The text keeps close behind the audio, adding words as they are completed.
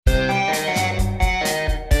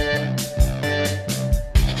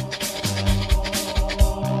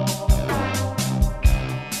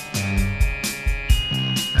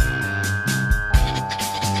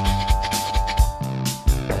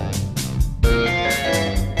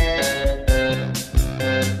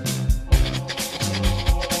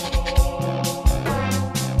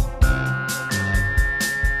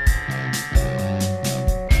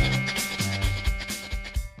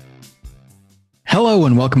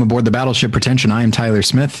and welcome aboard the Battleship Pretension. I am Tyler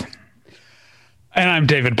Smith. And I'm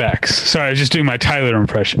David Bax. Sorry, I was just doing my Tyler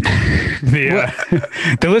impression. The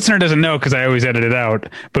listener doesn't know because I always edit it out.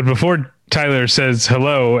 But before Tyler says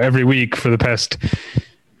hello every week for the past...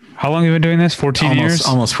 How long have you been doing this? 14 years?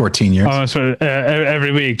 Almost 14 years. Almost,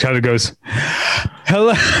 every week, Tyler goes,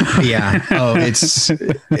 hello. Yeah. Oh,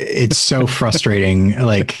 it's so frustrating.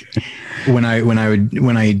 Like when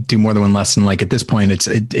I do more than one lesson, like at this point,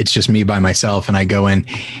 it's just me by myself, and I go in,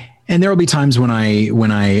 and there will be times when I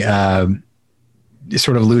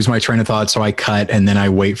sort of lose my train of thought. So I cut, and then I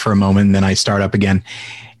wait for a moment, and then I start up again,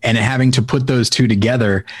 and having to put those two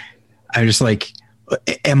together, I just like,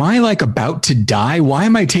 am I like about to die? Why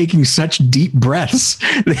am I taking such deep breaths?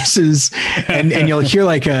 This is, and you'll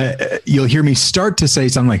hear me start to say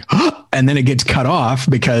something like, oh, and then it gets cut off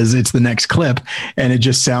because it's the next clip. And it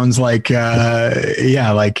just sounds like,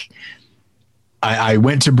 like I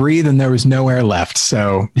went to breathe and there was no air left.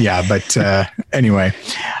 So yeah, but anyway,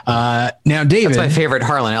 now David, that's my favorite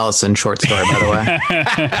Harlan Ellison short story, by the way.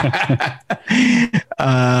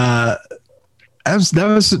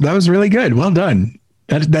 That was really good. Well done.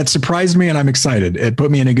 That surprised me, and I'm excited. It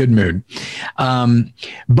put me in a good mood.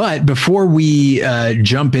 But before we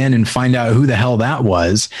jump in and find out who the hell that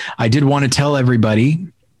was, I did want to tell everybody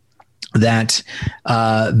that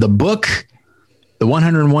the book, the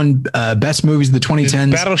 101 Best Movies of the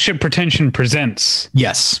 2010s. Battleship Pretension presents.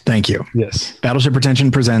 Yes, thank you. Yes. Battleship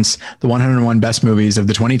Pretension presents the 101 Best Movies of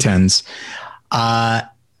the 2010s.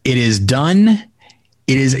 It is done.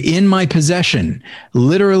 It is in my possession.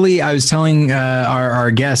 Literally, I was telling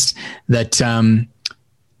our guest that Jen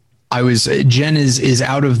is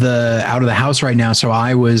out of the house right now, so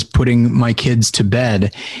I was putting my kids to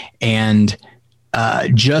bed, and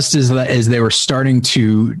just as they were starting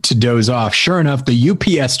to doze off, sure enough, the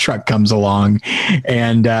UPS truck comes along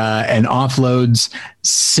and offloads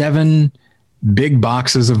 7 big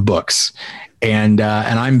boxes of books. And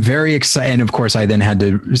I'm very excited. And of course, I then had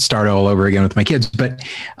to start all over again with my kids. But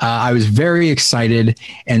I was very excited.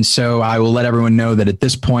 And so I will let everyone know that at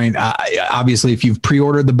this point, obviously, if you've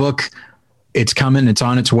pre-ordered the book, it's coming. It's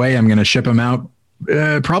on its way. I'm going to ship them out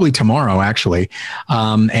probably tomorrow, actually.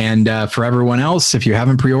 And for everyone else, if you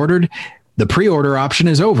haven't pre-ordered, the pre-order option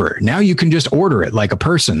is over. Now you can just order it like a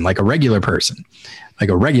person, like a regular person.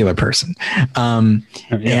 Regular.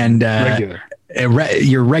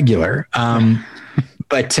 You're regular. So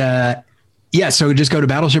just go to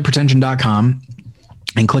battleshippretension.com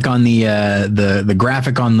and click on the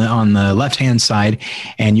graphic on the left-hand side,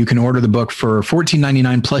 and you can order the book for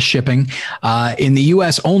 $14.99 plus shipping in the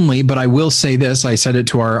US only. But I will say this, I said it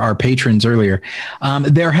to our patrons earlier.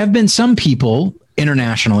 There have been some people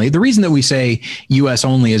internationally. The reason that we say US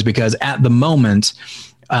only is because at the moment,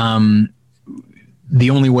 the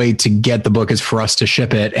only way to get the book is for us to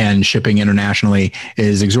ship it, and shipping internationally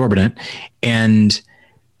is exorbitant. And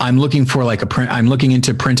I'm looking for I'm looking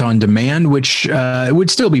into print on demand, which would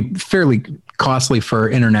still be fairly costly for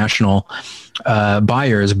international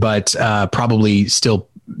buyers, but probably still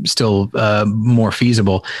more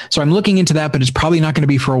feasible. So I'm looking into that, but it's probably not going to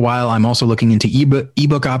be for a while. I'm also looking into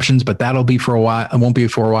ebook options, but that'll be for a while. It won't be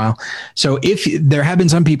for a while. So if there have been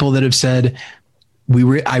some people that have said,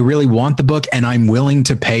 I really want the book and I'm willing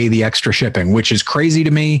to pay the extra shipping, which is crazy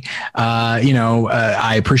to me.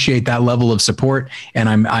 I appreciate that level of support, and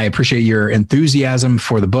I appreciate your enthusiasm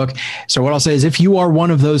for the book. So what I'll say is, if you are one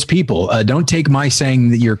of those people, don't take my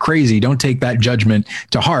saying that you're crazy. Don't take that judgment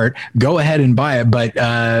to heart. Go ahead and buy it. But,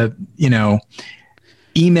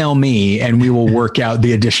 email me and we will work out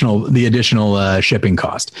the additional shipping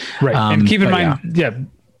cost. Right. And keep in mind,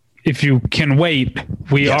 if you can wait,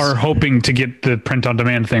 we are hoping to get the print on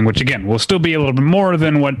demand thing, which again will still be a little bit more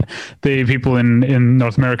than what the people in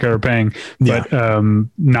North America are paying, but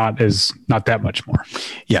not that much more.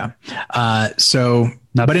 Yeah. But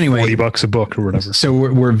anyway, $40 a book or whatever. So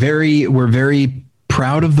we're very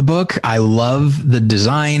proud of the book. I love the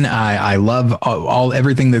design. I love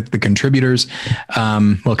everything that the contributors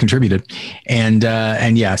contributed. And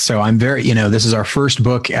so I'm very, this is our first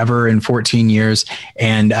book ever in 14 years.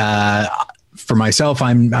 And for myself,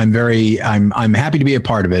 I'm happy to be a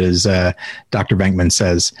part of it, as Dr. Venkman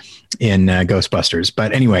says in Ghostbusters.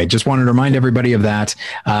 But anyway, just wanted to remind everybody of that.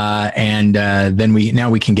 Then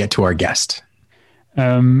we can get to our guest.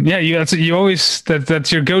 That's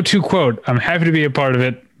your go-to quote. I'm happy to be a part of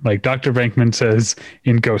it, like Dr. Venkman says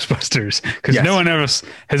in Ghostbusters, because no one else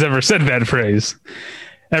has ever said that phrase.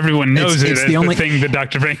 everyone knows it's it. the only thing that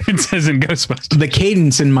Dr. Venkman says in Ghostbusters. The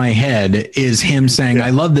cadence in my head is him saying, "I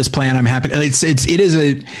love this plan. I'm happy." It's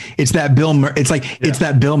that it's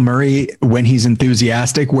that Bill Murray when he's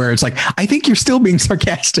enthusiastic, where it's like, I think you're still being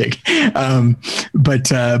sarcastic.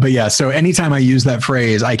 But yeah. So anytime I use that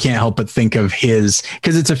phrase, I can't help but think of his,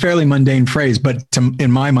 because it's a fairly mundane phrase, but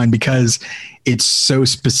in my mind, because it's so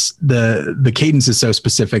the cadence is so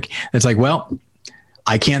specific, it's like, well,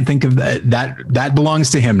 I can't think of that belongs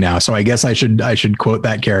to him now. So I guess I should quote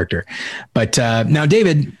that character. But now,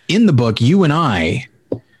 David, in the book, you and I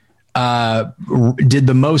did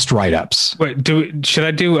the most write-ups. Wait, should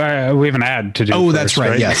I do? We have an ad to do. Oh, first, that's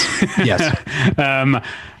right. Yes.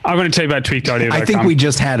 I'm going to tell you about tweakedaudio.com. I think we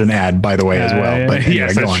just had an ad, by the way, as well. But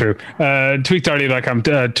yes, that's true. Tweakedaudio.com.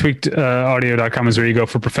 Tweakedaudio.com is where you go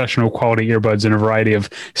for professional quality earbuds in a variety of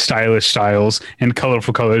stylish styles and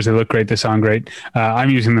colorful colors. They look great. They sound great. I'm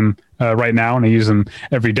using them right now, and I use them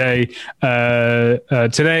every day.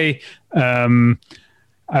 Today,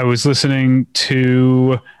 I was listening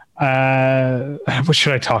to... what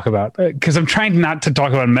should I talk about? Because I'm trying not to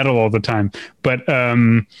talk about metal all the time, but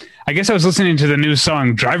I guess I was listening to the new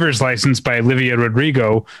song "Driver's License" by Olivia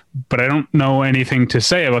Rodrigo, but I don't know anything to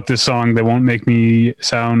say about this song that won't make me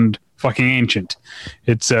sound fucking ancient.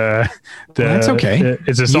 It's that's okay.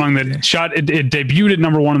 It's a song that it debuted at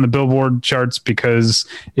 #1 in the Billboard charts because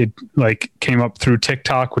it like came up through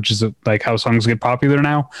TikTok, which is like how songs get popular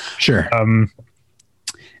now. Sure.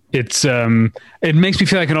 It's it makes me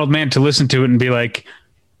feel like an old man to listen to it and be like,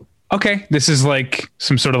 okay, this is like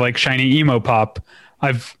some sort of like shiny emo pop.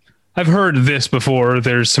 I've heard this before.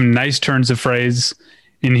 There's some nice turns of phrase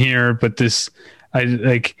in here, but it's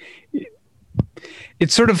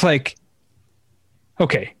sort of like,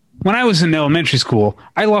 okay, when I was in elementary school,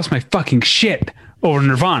 I lost my fucking shit over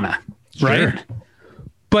Nirvana, right? Sure.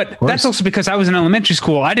 But that's also because I was in elementary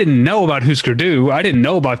school. I didn't know about Husker Du. I didn't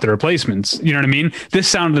know about the Replacements. You know what I mean?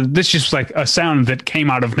 This just like a sound that came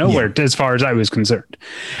out of nowhere as far as I was concerned.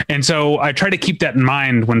 And so I try to keep that in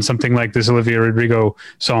mind when something like this Olivia Rodrigo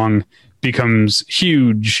song becomes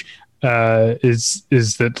huge, is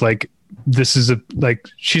that like, this is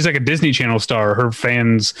she's like a Disney Channel star. Her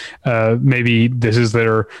fans, maybe this is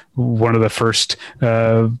one of the first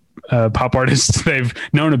pop artists they've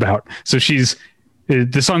known about. So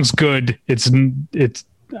the song's good.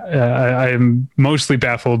 I am mostly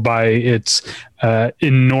baffled by its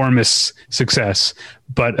enormous success,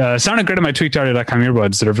 but sounded great on my tweakedaudio.com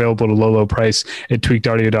earbuds that are available at a low price at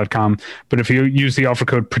tweakedaudio.com. But if you use the offer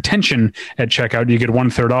code pretension at checkout, you get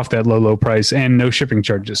 1/3 off that low price and no shipping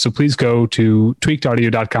charges. So please go to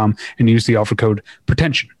tweakedaudio.com and use the offer code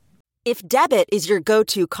pretension. If debit is your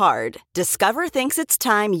go-to card, Discover thinks it's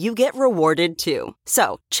time you get rewarded too.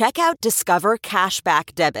 So, check out Discover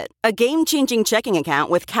Cashback Debit, a game-changing checking account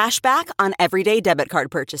with cash back on everyday debit card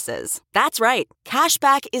purchases. That's right.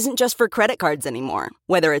 Cashback isn't just for credit cards anymore.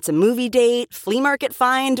 Whether it's a movie date, flea market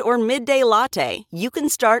find, or midday latte, you can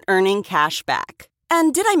start earning cash back.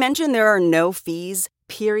 And did I mention there are no fees,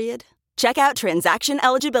 period? Check out transaction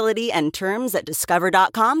eligibility and terms at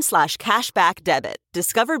discover.com/cashbackdebit.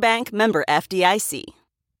 Discover Bank, member FDIC.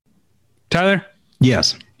 Tyler?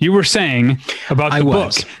 Yes. You were saying about the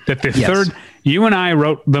book that the third, you and I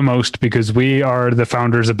wrote the most because we are the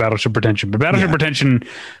founders of Battleship Pretension. But Battleship Pretension,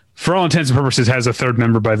 for all intents and purposes, has a third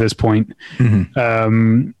member by this point.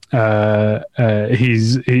 Mm-hmm.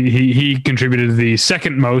 He contributed the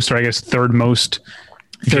second most, or I guess third most.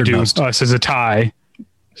 Third most. Us as a tie.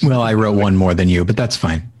 Well, I wrote one more than you, but that's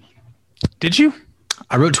fine. Did you?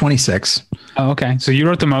 I wrote 26. Oh, okay. So you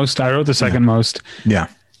wrote the most. I wrote the second most. Yeah.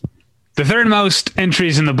 The third most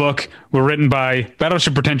entries in the book were written by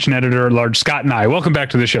Battleship Pretension editor-at-large Scott Nye. Welcome back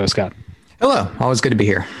to the show, Scott. Hello. Always good to be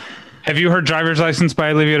here. Have you heard Driver's License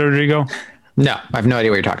by Olivia Rodrigo? No, I have no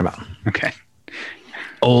idea what you're talking about. Okay.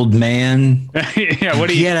 Old man. Yeah. What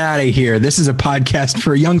do you get out of here? This is a podcast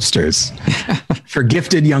for youngsters, for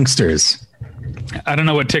gifted youngsters. I don't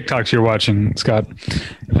know what TikToks you're watching, Scott.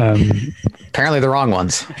 Apparently the wrong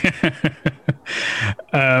ones.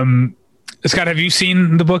 Scott, have you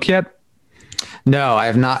seen the book yet? No, I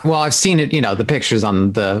have not. Well, I've seen it, the pictures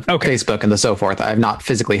on the Facebook and the so forth. I have not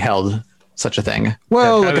physically held such a thing.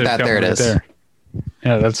 Whoa, look at that. There it is. There.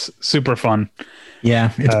 Yeah, that's super fun.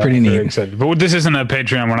 Yeah, it's pretty neat. Excited. But this isn't a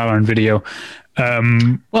Patreon. We're not on video.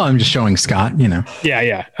 Well, I'm just showing Scott,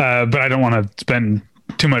 Yeah. But I don't want to spend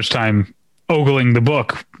too much time ogling the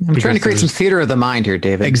book. I'm trying to create some theater of the mind here,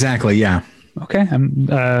 David. Exactly. Yeah. Okay.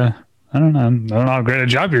 I don't know how great a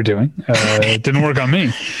job you're doing. It didn't work on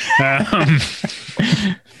me.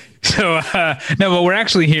 So no, what we're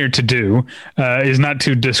actually here to do is not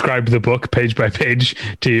to describe the book page by page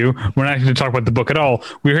to you. We're not going to talk about the book at all.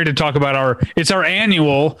 We're here to talk about our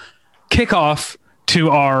annual kickoff to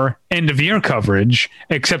our end of year coverage,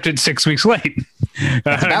 except it's 6 weeks late.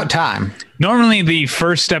 It's about time. Normally the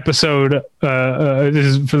first episode, this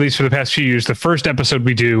is at least for the past few years, the first episode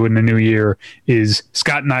we do in the new year is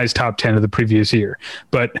Scott Nye's top 10 of the previous year.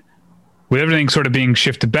 But with everything sort of being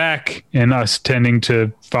shifted back and us tending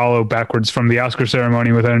to follow backwards from the Oscar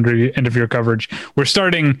ceremony with end of year coverage, we're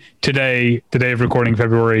starting today, the day of recording,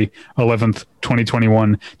 February 11th,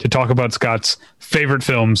 2021, to talk about Scott's favorite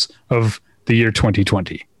films of the year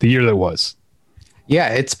 2020, the year that was. Yeah,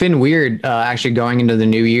 it's been weird actually going into the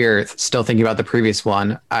new year, still thinking about the previous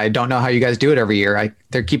one. I don't know how you guys do it every year.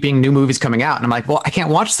 They're keeping new movies coming out, and I'm like, well, I can't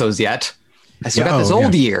watch those yet. I still got this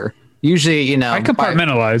old year. Usually, I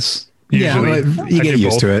compartmentalize. Usually, you get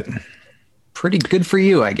used to it. Pretty good for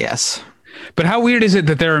you, I guess. But how weird is it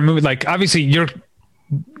that there are movies, like, obviously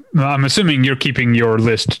I'm assuming you're keeping your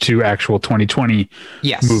list to actual 2020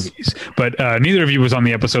 movies, but neither of you was on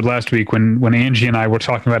the episode last week when Angie and I were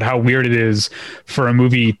talking about how weird it is for a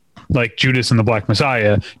movie like Judas and the Black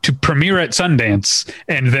Messiah to premiere at Sundance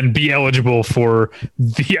and then be eligible for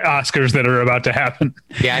the Oscars that are about to happen.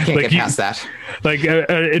 Yeah, I can't get past that. Like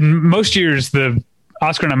in most years, the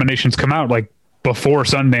Oscar nominations come out like before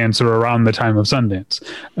Sundance or around the time of Sundance.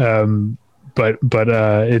 But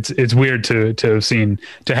it's weird to have seen,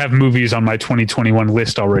 to have movies on my 2021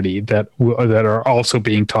 list already that are also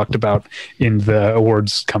being talked about in the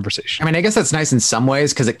awards conversation. I mean, I guess that's nice in some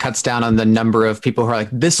ways because it cuts down on the number of people who are like,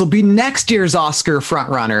 this will be next year's Oscar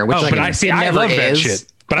frontrunner. Which I love that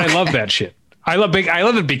shit. But I love that shit. I love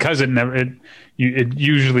it because it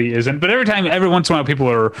usually isn't. But every once in a while, people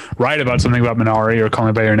are right about something about Minari or Call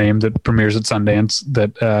Me by Your Name that premieres at Sundance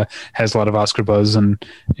that has a lot of Oscar buzz and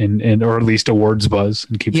or at least awards buzz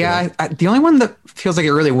and keeps. Yeah, the only one that feels like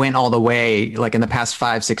it really went all the way, like in the past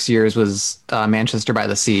 5-6 years, was Manchester by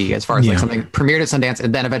the Sea, as far as like something premiered at Sundance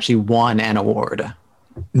and then eventually won an award.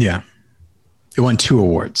 Yeah, it won 2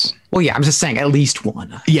 awards. Well, yeah, I'm just saying at least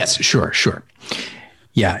one. Yes, sure.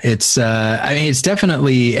 Yeah, it's it's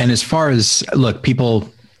definitely, and as far as, look, people,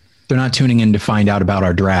 they're not tuning in to find out about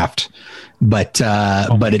our draft, but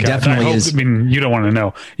it definitely is. I mean, you don't want to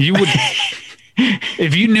know. You would,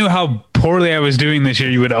 if you knew how poorly I was doing this year,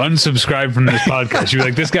 you would unsubscribe from this podcast. You're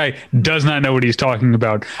like, this guy does not know what he's talking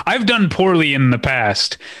about. I've done poorly in the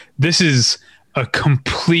past. This is a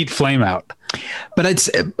complete flame out. But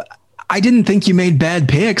I didn't think you made bad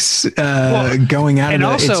picks going out of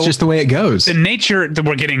it. It's just the way it goes. The nature that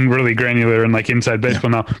we're getting really granular and like inside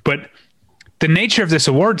baseball now, but the nature of this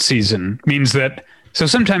award season means that, so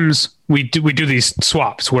sometimes we do these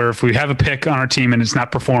swaps where if we have a pick on our team and it's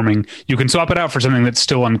not performing, you can swap it out for something that's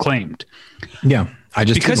still unclaimed. Yeah.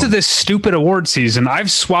 Because of this stupid award season,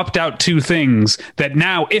 I've swapped out 2 things that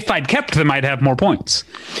now, if I'd kept them, I'd have more points.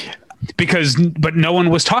 But no one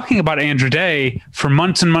was talking about Andra Day for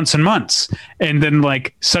months and months and months. And then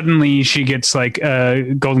like suddenly she gets like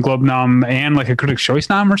a Golden Globe nom and like a Critics' Choice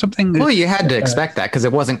nom or something. Well, you had to expect that because the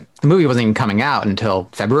movie wasn't even coming out until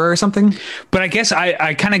February or something. But I guess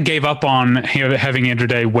I kind of gave up on having Andra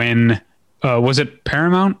Day when, was it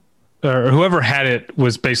Paramount? Or whoever had it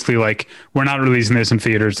was basically like, we're not releasing this in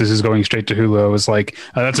theaters. This is going straight to Hulu. I was like,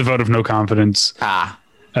 that's a vote of no confidence.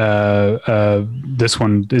 This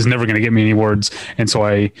one is never going to get me any awards, and so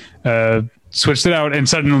I switched it out, and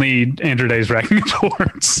suddenly Andra Day is racking up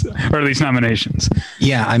awards, or at least nominations.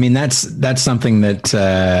 Yeah, I mean that's something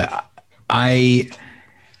that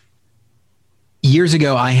years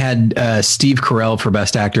ago I had Steve Carell for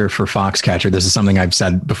Best Actor for Foxcatcher. This is something I've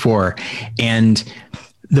said before, and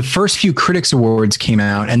the first few Critics Awards came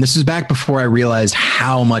out, and this is back before I realized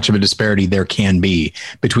how much of a disparity there can be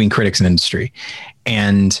between critics and industry.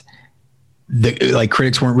 And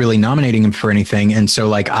critics weren't really nominating him for anything. And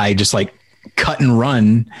so I just cut and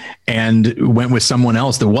run and went with someone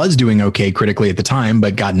else that was doing okay critically at the time,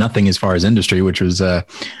 but got nothing as far as industry, which was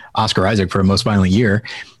Oscar Isaac for A Most Violent Year.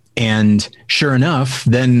 And sure enough,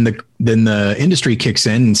 then the industry kicks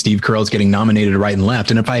in and Steve Carell's getting nominated right and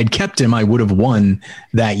left. And if I had kept him, I would have won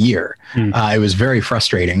that year. It was very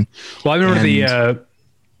frustrating. Well, I remember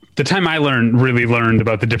the time I really learned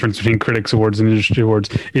about the difference between Critics Awards and Industry Awards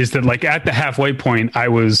is that at the halfway point, I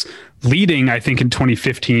was leading, I think in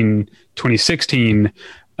 2015, 2016,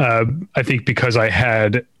 I think because I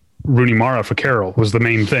had Rooney Mara for Carol was the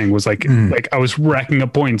main thing. Was like I was racking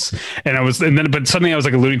up points, and but suddenly I was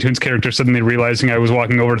like a Looney Tunes character, suddenly realizing I was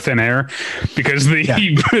walking over thin air because then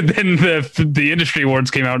the industry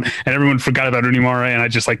awards came out and everyone forgot about Rooney Mara, and I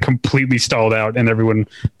just like completely stalled out and everyone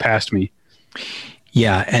passed me.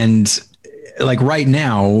 Yeah, and like right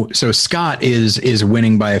now, so Scott is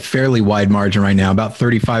winning by a fairly wide margin right now, about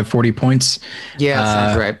 35, 40 points. Yeah,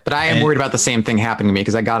 sounds right. But I am worried about the same thing happening to me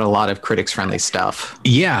because I got a lot of critics friendly stuff.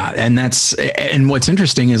 Yeah. And what's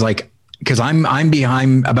interesting is like, because I'm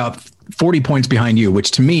behind about 40 points behind you,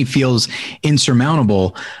 which to me feels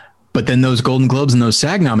insurmountable. But then those Golden Globes and those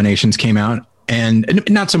SAG nominations came out, and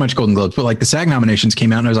not so much Golden Globes, but like the SAG nominations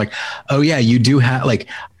came out, and I was like, oh yeah, you do have like,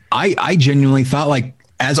 I genuinely thought, like,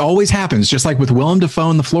 as always happens, just like with Willem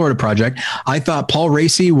Dafoe and the Florida Project, I thought Paul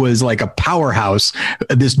Raci was like a powerhouse,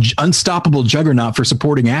 this unstoppable juggernaut for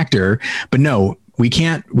supporting actor. But no, we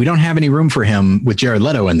don't have any room for him with Jared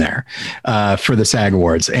Leto in there for the SAG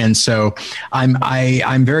Awards. And so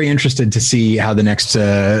I'm very interested to see how the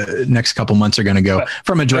next couple months are going to go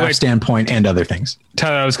from a draft standpoint and other things.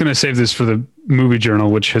 Tyler, I was going to save this for the movie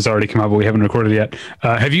journal, which has already come out, but we haven't recorded yet.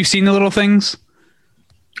 Have you seen The Little Things?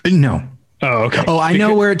 No. Oh, okay. Oh, I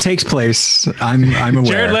know where it takes place. I'm aware.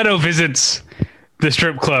 Jared Leto visits the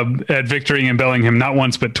strip club at Victory in Bellingham not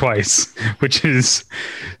once but twice, which is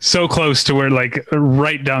so close to where, like,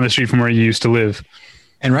 right down the street from where you used to live,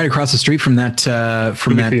 and right across the street from that $2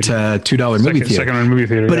 movie theater. Second movie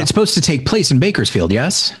theater. But it's supposed to take place in Bakersfield,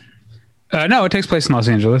 yes? No, it takes place in Los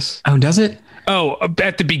Angeles. Oh, does it? Oh,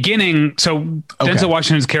 at the beginning. So Denzel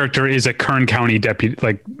Washington's character is a Kern County deputy,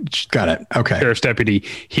 like, got it. Okay. Sheriff's deputy.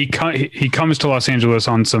 He comes to Los Angeles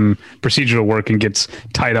on some procedural work and gets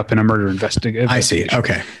tied up in a murder investigation. I see.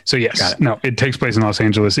 Okay. So yes, no, it takes place in Los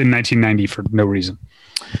Angeles in 1990 for no reason.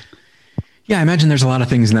 Yeah, I imagine there's a lot of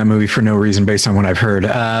things in that movie for no reason based on what I've heard.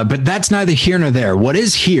 But that's neither here nor there. What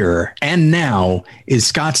is here and now is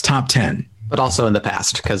Scott's top 10. But also in the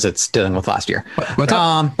past, because it's dealing with last year. What's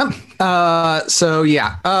up? So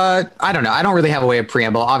yeah, I don't know. I don't really have a way of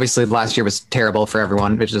preamble. Obviously, last year was terrible for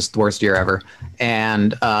everyone. It was just the worst year ever.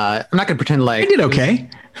 And I'm not going to pretend like I did okay.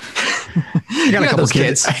 I got a couple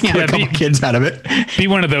kids. I got a couple kids out of it. Be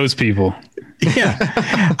one of those people. Yeah,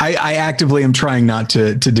 I actively am trying not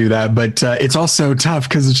to do that, but it's also tough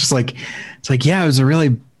because it's like, yeah, it was a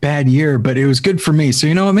really bad year, but it was good for me. So,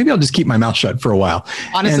 you know what, maybe I'll just keep my mouth shut for a while.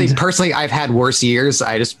 Honestly, personally, I've had worse years.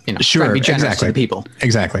 I just, try to be generous to the people.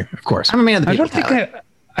 Exactly. Of course. I'm a man of the people.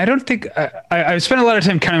 I don't think I spent a lot of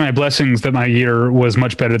time counting my blessings that my year was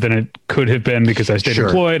much better than it could have been because I stayed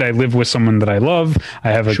employed. I live with someone that I love. I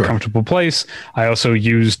have a comfortable place. I also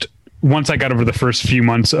once I got over the first few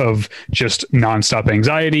months of just nonstop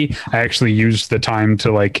anxiety, I actually used the time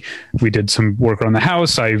to we did some work around the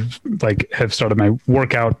house. I've have started my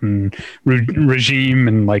workout and regime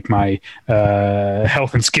and my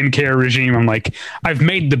health and skincare regime. I'm I've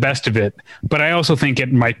made the best of it, but I also think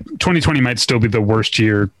my 2020 might still be the worst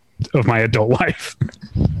year of my adult life.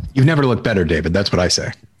 You've never looked better, David. That's what I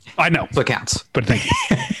say. I know. So it counts. But thank you.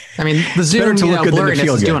 I mean, the Zoom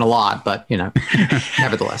blurriness is doing a lot, but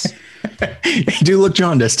nevertheless. You do look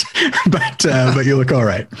jaundiced, but you look all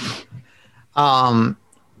right.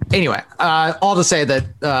 Anyway, all to say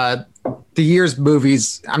that the year's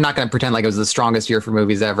movies, I'm not going to pretend like it was the strongest year for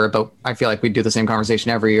movies ever, but I feel like we do the same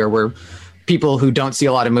conversation every year where people who don't see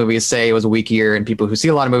a lot of movies say it was a weak year, and people who see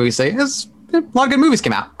a lot of movies say a lot of good movies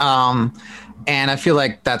came out. And I feel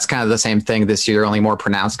like that's kind of the same thing this year, only more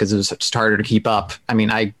pronounced because it was just harder to keep up. I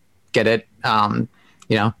mean, I get it.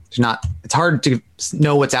 It's hard to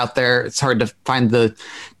know what's out there. It's hard to find the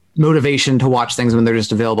motivation to watch things when they're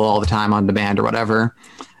just available all the time on demand or whatever.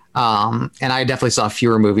 And I definitely saw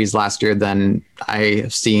fewer movies last year than I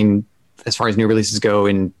have seen as far as new releases go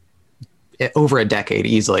in over a decade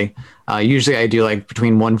easily. Usually I do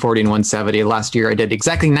between 140 and 170. Last year I did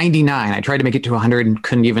exactly 99. I tried to make it to 100 and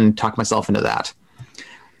couldn't even talk myself into that.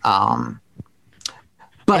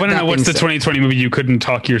 But I want to know what's the 2020 movie you couldn't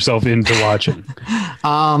talk yourself into watching?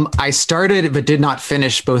 I started but did not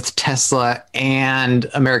finish both Tesla and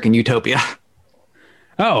American Utopia.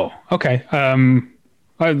 Oh, okay. I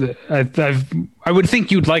would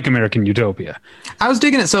think you'd like American Utopia. I was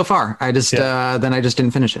digging it so far. I just then I just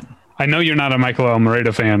didn't finish it. I know you're not a Michael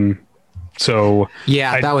Almereyda fan, so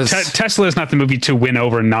that was Tesla is not the movie to win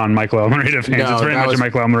over non-Michael Almereyda fans. It's very much a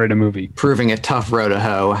Michael Almereyda movie. Proving a tough row to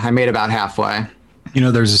hoe. I made about halfway.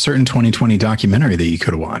 There's a certain 2020 documentary that you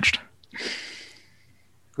could have watched.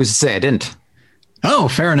 Who's to say I didn't? Oh,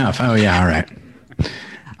 fair enough. Oh, yeah. All right.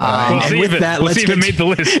 And with that, let's see if it made the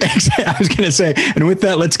list. I was going to say, and with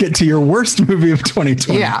that, let's get to your worst movie of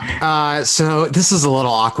 2020. Yeah. So this is a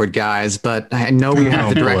little awkward, guys, but I know we have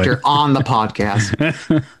the director on the podcast.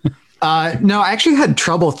 No, I actually had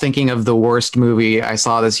trouble thinking of the worst movie I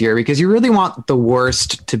saw this year, because you really want the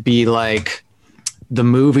worst to be like the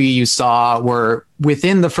movie you saw where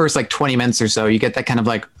within the first like 20 minutes or so, you get that kind of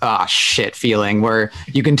like, ah, shit feeling where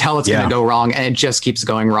you can tell it's going to go wrong, and it just keeps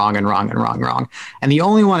going wrong and wrong and wrong and wrong. And the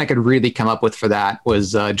only one I could really come up with for that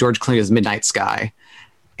was George Clooney's Midnight Sky.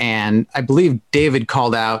 And I believe David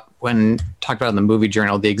called out when talked about in the movie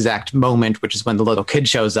journal, the exact moment, which is when the little kid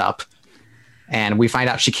shows up and we find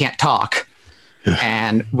out she can't talk.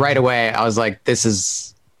 And right away I was like, this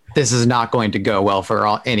is not going to go well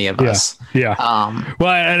for any of us. Yeah.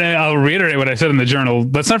 Well, and I'll reiterate what I said in the journal.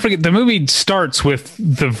 Let's not forget the movie starts with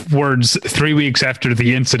the words 3 weeks after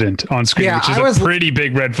the incident on screen, which is a pretty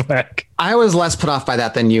big red flag. I was less put off by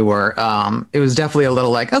that than you were. It was definitely a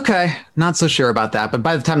little like, okay, not so sure about that. But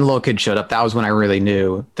by the time the little kid showed up, that was when I really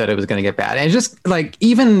knew that it was going to get bad. And it's just like,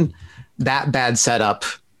 even that bad setup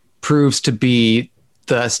proves to be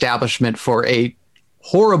the establishment for a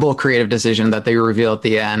horrible creative decision that they reveal at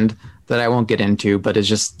the end that I won't get into, but is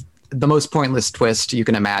just the most pointless twist you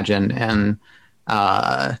can imagine. And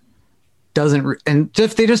and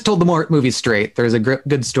if they just told the movie straight, there's a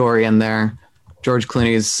good story in there. George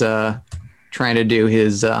Clooney's trying to do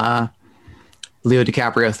his Leo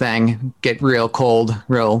DiCaprio thing, get real cold,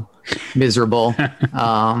 real miserable.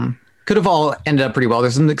 Could have all ended up pretty well.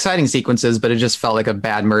 There's some exciting sequences, but it just felt like a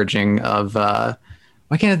bad merging of The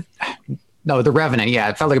Revenant. Yeah,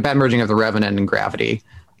 it felt like a bad merging of The Revenant and Gravity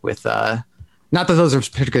with not that those are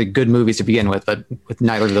particularly good movies to begin with, but with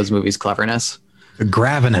neither of those movies' cleverness. The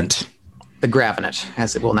Gravenant,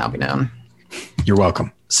 as it will now be known. You're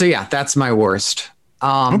welcome. So yeah, that's my worst.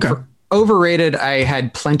 Okay. For overrated, I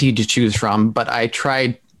had plenty to choose from, but I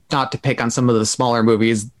tried not to pick on some of the smaller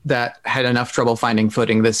movies that had enough trouble finding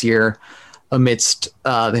footing this year amidst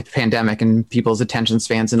the pandemic and people's attention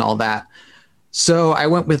spans and all that. So I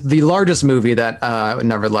went with the largest movie that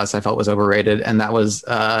nevertheless I felt was overrated, and that was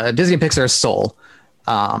Disney and Pixar's Soul.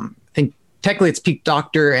 I think technically it's Pete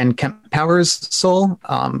Docter and Kemp Powers' Soul.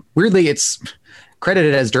 Weirdly, it's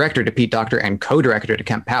credited as director to Pete Docter and co-director to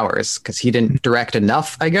Kemp Powers because he didn't direct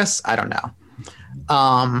enough, I guess. I don't know.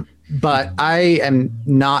 But I am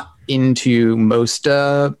not into most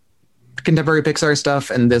contemporary Pixar stuff,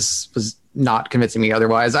 and this was not convincing me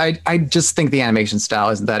otherwise. I just think the animation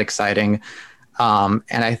style isn't that exciting. And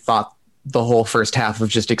I thought the whole first half of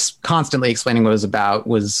just constantly explaining what it was about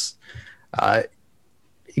was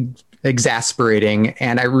exasperating.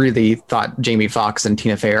 And I really thought Jamie Foxx and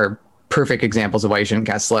Tina Fey are perfect examples of why you shouldn't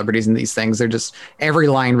cast celebrities in these things. They're just, every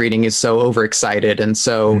line reading is so overexcited and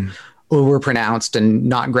so overpronounced and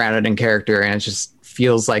not grounded in character. And it just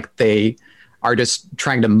feels like they are just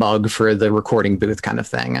trying to mug for the recording booth kind of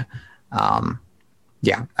thing.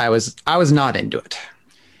 Yeah, I was not into it.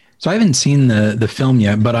 So I haven't seen the film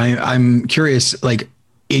yet, but I'm curious, like,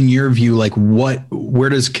 in your view, like where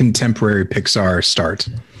does contemporary Pixar start?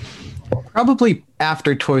 Probably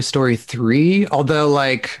after Toy Story 3, although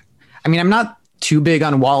like, I mean, I'm not too big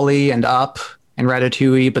on WALL-E and Up and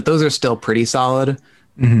Ratatouille, but those are still pretty solid.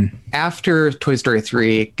 Mm-hmm. After Toy Story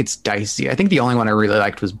 3, it gets dicey. I think the only one I really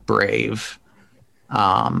liked was Brave. But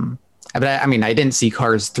I mean, I didn't see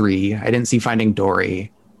Cars 3. I didn't see Finding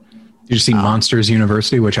Dory. Did you see Monsters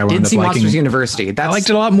University, which I wound up liking? Monsters University. I liked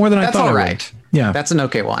it a lot more than I thought. That's all right. Yeah, that's an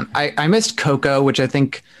okay one. I missed Coco, which I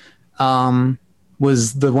think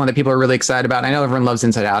was the one that people are really excited about. I know everyone loves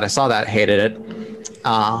Inside Out. I saw that, hated it.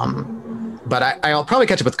 But I'll probably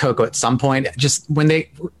catch up with Coco at some point. Just when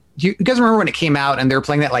you guys remember when it came out and they were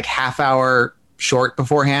playing that like half-hour short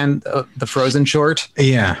beforehand, the Frozen short,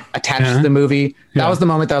 attached to the movie. That was the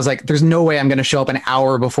moment that I was like, "There's no way I'm going to show up an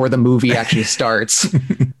hour before the movie actually starts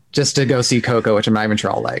just to go see Coco," which I'm not even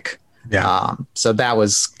sure I'll like. Yeah. So that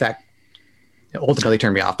ultimately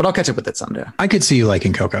turned me off, but I'll catch up with it someday. I could see you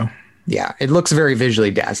liking Coco. Yeah, it looks very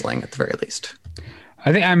visually dazzling at the very least.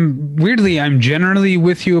 I think I'm generally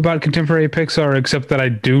with you about contemporary Pixar, except that I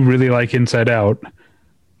do really like Inside Out.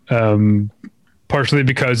 Partially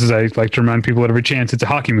because, as I like to remind people at every chance, it's a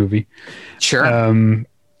hockey movie. Sure.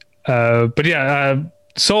 But yeah,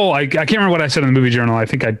 Soul, I can't remember what I said in the movie journal. I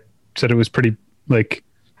think I said it was pretty like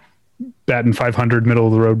batting 500 middle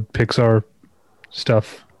of the road Pixar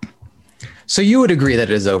stuff. So you would agree that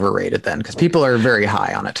it is overrated then, because people are very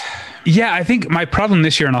high on it. Yeah, I think my problem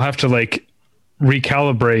this year, and I'll have to like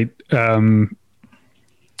recalibrate.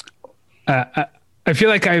 I feel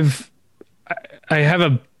like I have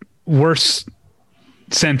a worse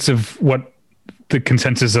sense of what the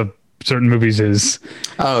consensus of certain movies is.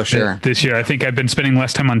 Oh, sure. This year, I think I've been spending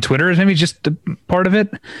less time on Twitter is maybe just a part of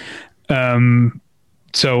it. Yeah,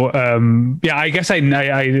 I guess I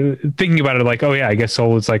thinking about it like, oh yeah, I guess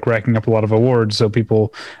Soul is like racking up a lot of awards, so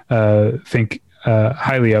people think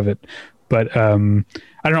highly of it. But I don't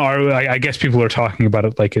know. I guess people are talking about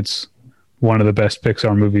it like it's one of the best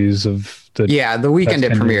Pixar movies of the. Yeah, the weekend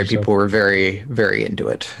it premiered, people were very, very into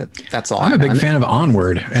it. That's all. I'm a big fan of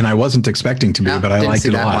Onward, and I wasn't expecting to be, but I liked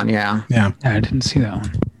it a lot. Yeah, I didn't see that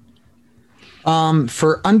one.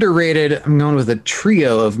 For underrated, I'm going with a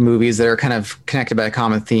trio of movies that are kind of connected by a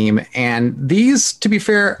common theme. And these, to be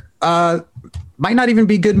fair, might not even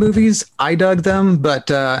be good movies. I dug them, but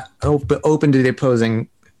open to the opposing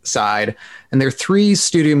side. And they're 3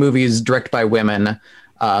 studio movies directed by women,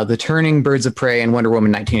 The Turning, Birds of Prey, and Wonder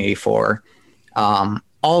Woman 1984.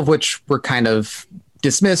 All of which were kind of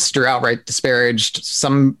dismissed or outright disparaged.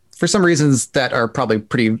 For some reasons that are probably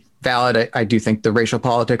pretty valid. I do think the racial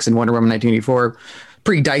politics in Wonder Woman 1984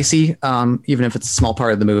 pretty dicey, even if it's a small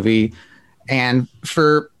part of the movie. And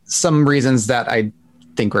for some reasons that I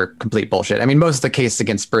think were complete bullshit. I mean, most of the case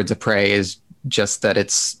against Birds of Prey is just that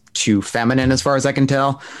it's too feminine as far as I can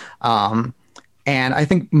tell. And I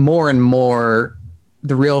think more and more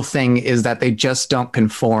the real thing is that they just don't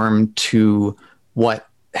conform to what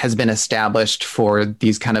has been established for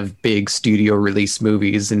these kind of big studio release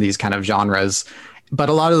movies in these kind of genres. But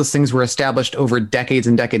a lot of those things were established over decades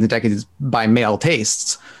and decades and decades by male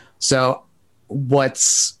tastes. So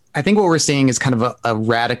I think what we're seeing is kind of a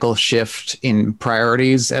radical shift in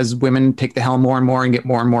priorities as women take the helm more and more and get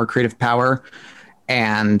more and more creative power.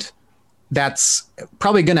 And that's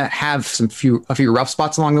probably going to have a few rough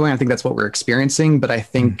spots along the way. I think that's what we're experiencing, but I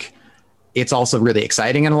think it's also really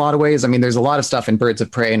exciting in a lot of ways. I mean, there's a lot of stuff in Birds of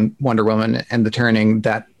Prey and Wonder Woman and The Turning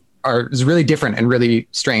that is really different and really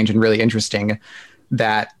strange and really interesting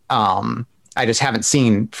that I just haven't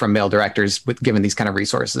seen from male directors given these kind of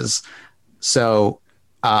resources. So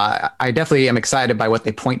I definitely am excited by what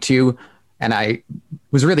they point to. And I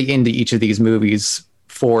was really into each of these movies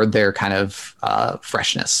for their kind of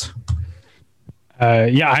freshness. I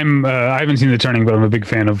haven't seen The Turning, but I'm a big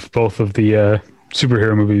fan of both of the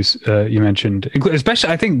superhero movies you mentioned.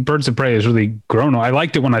 Especially, I think Birds of Prey has really grown. I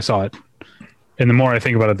liked it when I saw it. And the more I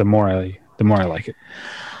think about it, the more I like it.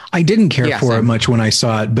 I didn't care for it much when I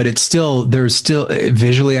saw it, but there's still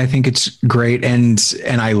visually, I think it's great. And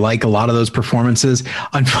I like a lot of those performances.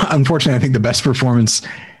 Unfortunately, I think the best performance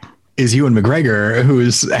is Ewan McGregor, who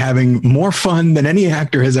is having more fun than any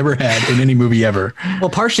actor has ever had in any movie ever. Well,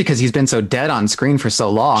 partially because he's been so dead on screen for so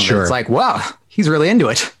long. Sure. It's like, wow, he's really into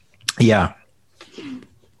it. Yeah.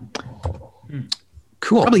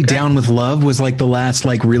 Cool. Probably okay. Down with Love was like the last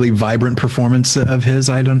like really vibrant performance of his.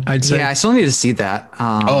 I'd say. Yeah, I still need to see that.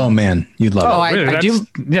 Oh man, you'd love it. Really? I do.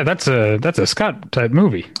 Yeah, that's a Scott type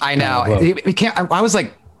movie. I know. I was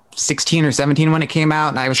like 16 or 17 when it came out,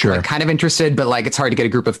 and I was like, kind of interested, but like it's hard to get a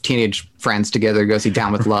group of teenage friends together to go see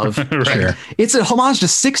Down with Love. Right. Sure. It's a homage to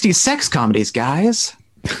 60s sex comedies, guys.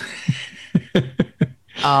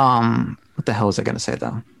 What the hell was I going to say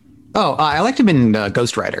though? Oh, I liked him in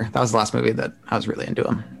Ghost Rider. That was the last movie that I was really into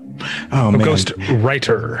him. Oh, man. Ghost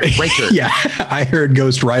Rider. Yeah, I heard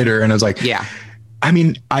Ghost Rider and I was like, yeah. I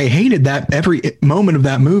mean, I hated that every moment of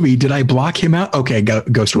that movie. Did I block him out? Okay,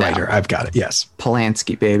 Ghost Rider. No. I've got it. Yes.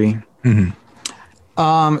 Polanski, baby. Mm-hmm.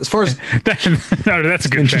 As far as that's a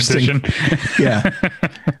good transition. Yeah.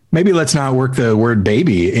 Maybe let's not work the word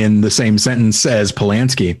baby in the same sentence as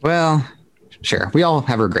Polanski. Well, sure. We all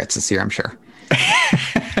have regrets this year, I'm sure.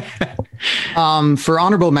 For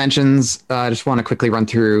honorable mentions, I just want to quickly run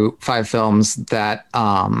through 5 films that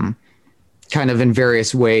kind of in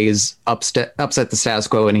various ways upset the status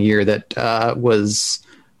quo in a year that was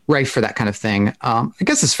rife for that kind of thing. I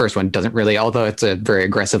guess this first one doesn't really, although it's a very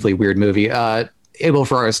aggressively weird movie. Abel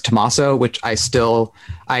Ferrara's Tommaso, which I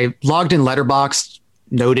logged in Letterboxd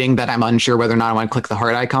noting that I'm unsure whether or not I want to click the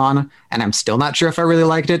heart icon, and I'm still not sure if I really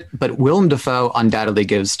liked it, but Willem Dafoe undoubtedly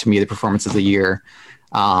gives to me the performance of the year.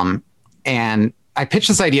 And I pitched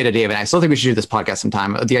this idea to David. I still think we should do this podcast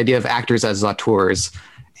sometime. The idea of actors as auteurs,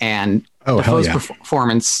 and Dafoe's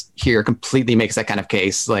performance here completely makes that kind of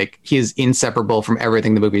case. Like, he is inseparable from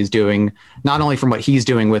everything the movie is doing, not only from what he's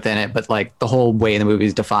doing within it, but like the whole way the movie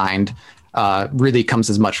is defined really comes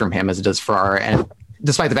as much from him as it does Ferrara. And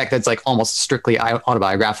despite the fact that it's like almost strictly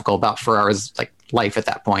autobiographical about Ferrara's like life at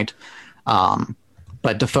that point.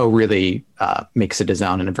 But Dafoe really makes it his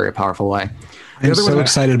own in a very powerful way. I'm so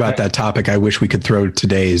excited about that topic. I wish we could throw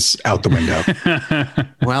today's out the window.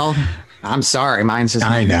 Well, I'm sorry. Mine's just...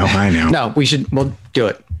 I know. No, we'll do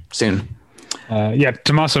it soon. Yeah,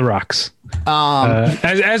 Tommaso rocks.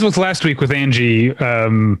 As with last week with Angie,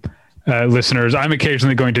 listeners, I'm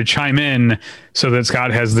occasionally going to chime in so that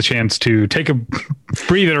Scott has the chance to take a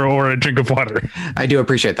breather or a drink of water. I do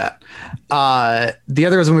appreciate that. The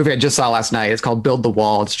other was a movie I just saw last night. It's called Build the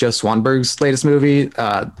Wall. It's Joe Swanberg's latest movie.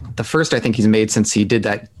 The first I think he's made since he did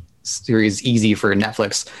that series Easy for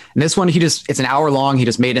Netflix. And this one, it's an hour long. He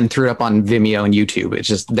just made it and threw it up on Vimeo and YouTube. It's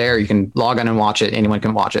just there. You can log on and watch it. Anyone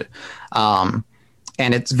can watch it. And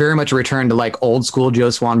it's very much a return to like old school Joe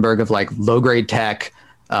Swanberg of like low grade tech,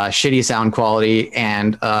 shitty sound quality,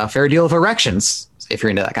 and a fair deal of erections, if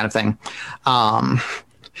you're into that kind of thing.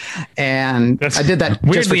 And I did that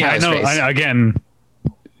weirdly. I know. Again,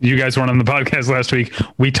 you guys weren't on the podcast last week.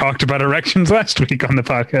 We talked about erections last week on the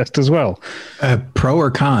podcast as well. Pro or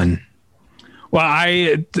con? Well,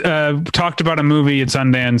 I talked about a movie at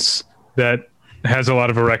Sundance that has a lot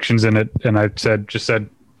of erections in it, and I just said,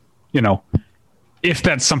 you know, if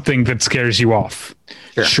that's something that scares you off,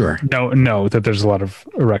 sure. No, that there's a lot of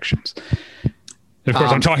erections. Of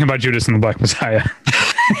course, I'm talking about Judas and the Black Messiah.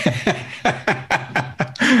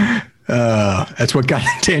 That's what got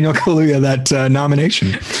Daniel Kaluuya that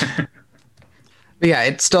nomination. Yeah,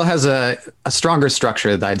 it still has a stronger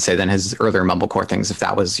structure, I'd say, than his earlier mumblecore things, if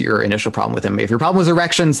that was your initial problem with him. If your problem was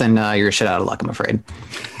erections, then you're shit out of luck, I'm afraid.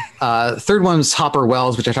 Third one's Hopper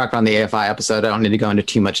Wells, which I talked about in the AFI episode. I don't need to go into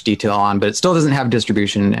too much detail on, but it still doesn't have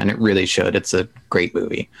distribution, and it really should. It's a great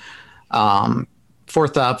movie.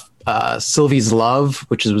 Fourth up, Sylvie's Love,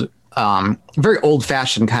 which is a very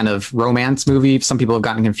old-fashioned kind of romance movie. Some people have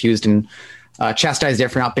gotten confused and chastised it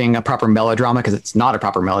for not being a proper melodrama, because it's not a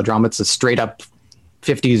proper melodrama. It's a straight-up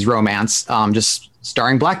 50s romance, just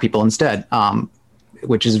starring black people instead.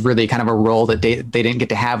 Which is really kind of a role that they didn't get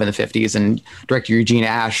to have in the 50s. And director Eugene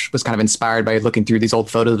Ash was kind of inspired by looking through these old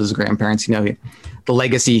photos of his grandparents. You know, the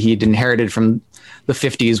legacy he'd inherited from the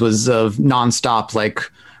 50s was of nonstop like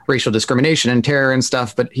racial discrimination and terror and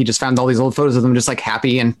stuff. But he just found all these old photos of them just like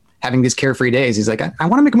happy and having these carefree days. He's like, I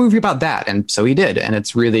want to make a movie about that. And so he did. And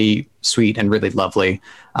it's really sweet and really lovely.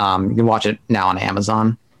 You can watch it now on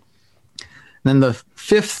Amazon. Then the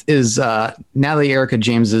fifth is Natalie Erica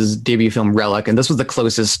James's debut film Relic, and this was the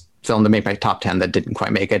closest film to make my top 10 that didn't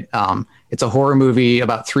quite make it. It's a horror movie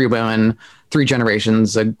about three women, three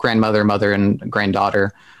generations, a grandmother, mother, and a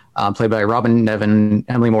granddaughter, played by Robin Nevin,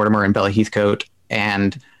 Emily Mortimer, and Bella Heathcote.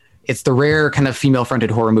 And it's the rare kind of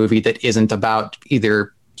female-fronted horror movie that isn't about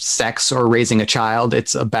either sex or raising a child.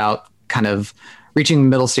 It's about kind of reaching the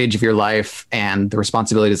middle stage of your life and the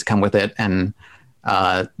responsibilities that come with it, and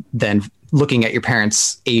then looking at your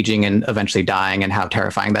parents aging and eventually dying and how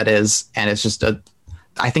terrifying that is. And it's just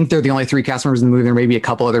I think they're the only three cast members in the movie. There may be a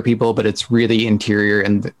couple other people, but it's really interior,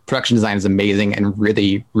 and the production design is amazing and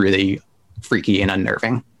really, really freaky and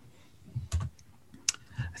unnerving.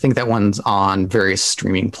 I think that one's on various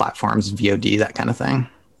streaming platforms, VOD, that kind of thing.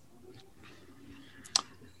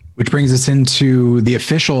 Which brings us into the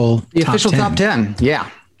official top 10. Yeah.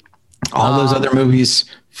 All those other movies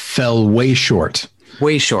fell way short.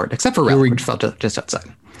 Way short, except for Relic, which fell just outside.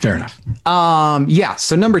 Fair enough. Yeah,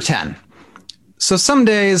 so number 10. So some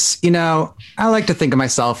days, you know, I like to think of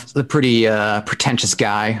myself as a pretty pretentious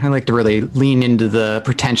guy. I like to really lean into the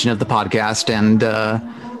pretension of the podcast and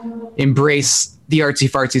embrace the artsy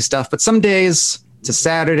fartsy stuff. But some days it's a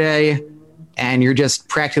Saturday and you're just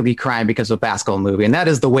practically crying because of a basketball movie. And that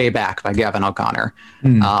is The Way Back by Gavin O'Connor,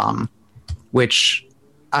 which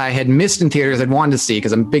I had missed in theaters. I'd wanted to see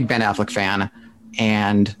because I'm a big Ben Affleck fan.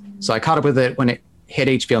 And so I caught up with it when it hit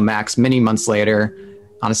HBO Max many months later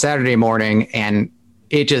on a Saturday morning, and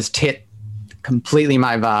it just hit completely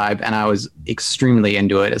my vibe, and I was extremely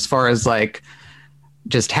into it as far as like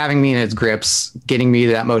just having me in its grips, getting me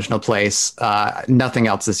to that emotional place. Nothing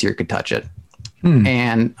else this year could touch it.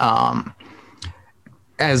 And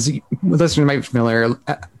as listeners might be familiar,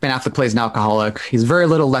 Ben Affleck plays an alcoholic. He's very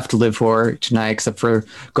little left to live for tonight, except for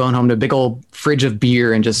going home to a big old fridge of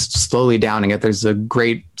beer and just slowly downing it. There's a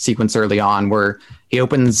great sequence early on where he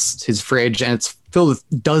opens his fridge and it's filled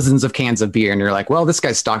with dozens of cans of beer. And you're like, well, this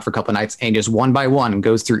guy's stocked for a couple of nights, and just one by one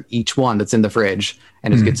goes through each one that's in the fridge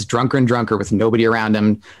and just gets drunker and drunker with nobody around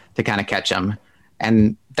him to kind of catch him.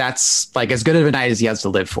 And that's like as good of a night as he has to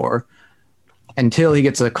live for, until he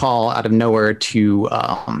gets a call out of nowhere to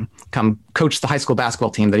come coach the high school basketball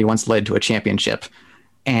team that he once led to a championship.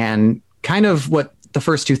 And kind of what the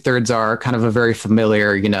first 2/3 are, kind of a very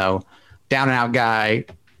familiar, you know, down and out guy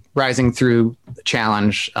rising through the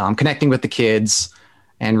challenge, connecting with the kids,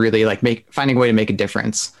 and really like finding a way to make a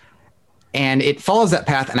difference. And it follows that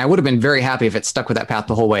path. And I would have been very happy if it stuck with that path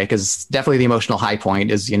the whole way, because definitely the emotional high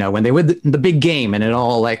point is, you know, when they win the big game and it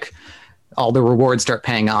all like all the rewards start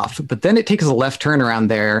paying off. But then it takes a left turn around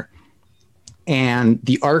there, and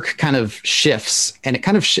the arc kind of shifts, and it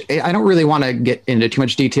kind of I don't really want to get into too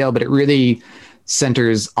much detail, but it really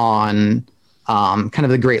centers on kind of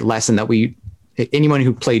the great lesson that anyone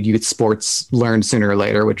who played youth sports learned sooner or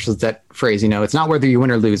later, which was that phrase, it's not whether you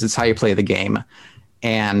win or lose, it's how you play the game.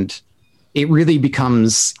 And it really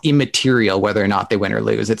becomes immaterial whether or not they win or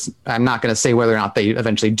lose. I'm not going to say whether or not they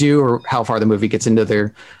eventually do or how far the movie gets into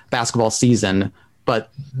their basketball season, but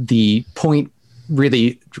the point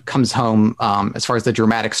really comes home as far as the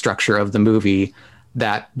dramatic structure of the movie,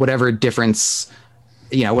 that whatever difference,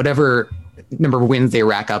 whatever number of wins they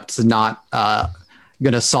rack up is not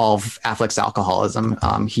going to solve Affleck's alcoholism.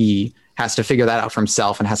 He has to figure that out for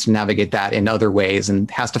himself and has to navigate that in other ways and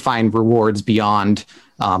has to find rewards beyond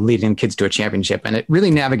leading kids to a championship. And it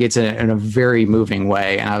really navigates it in a very moving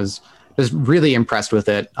way. And I was just really impressed with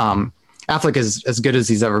it. Affleck is as good as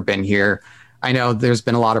he's ever been here. I know there's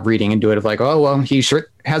been a lot of reading into it of like, oh, well, he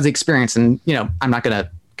sure has the experience. And, I'm not going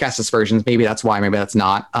to cast aspersions. Maybe that's why, maybe that's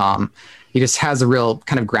not. He just has a real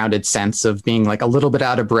kind of grounded sense of being like a little bit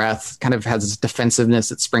out of breath, kind of has this defensiveness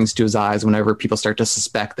that springs to his eyes whenever people start to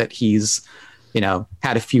suspect that he's,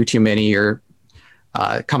 had a few too many or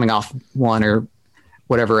coming off one or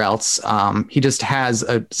whatever else. He just has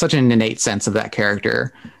such an innate sense of that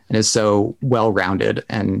character and is so well-rounded.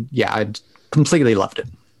 And yeah, I completely loved it.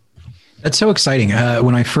 That's so exciting.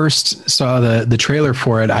 When I first saw the trailer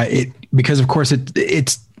for it, because of course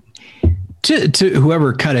it's to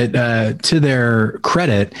whoever cut it, to their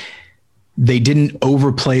credit, they didn't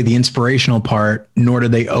overplay the inspirational part, nor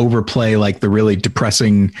did they overplay like the really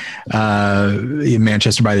depressing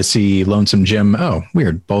Manchester by the Sea, Lonesome Jim. Oh,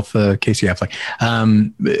 weird. Both Casey Affleck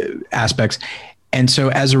aspects. And so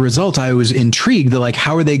as a result, I was intrigued that like,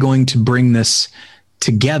 how are they going to bring this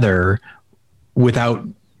together without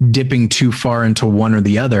dipping too far into one or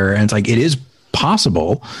the other? And it's like, it is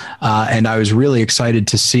possible. And I was really excited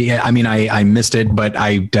to see. I mean, I missed it, but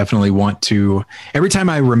I definitely want to. Every time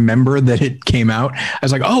I remember that it came out, I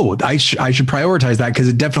was like, oh, I should prioritize that, because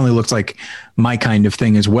it definitely looks like my kind of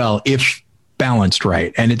thing as well, if balanced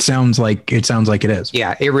right. And it sounds like it is.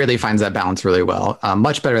 Yeah, it really finds that balance really well.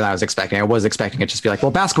 Much better than I was expecting. I was expecting it just to be like,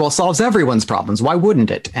 well, basketball solves everyone's problems. Why wouldn't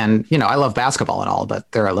it? And, I love basketball and all,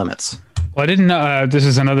 but there are limits. Well, I didn't know. This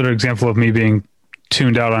is another example of me being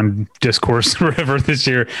tuned out on discourse or whatever this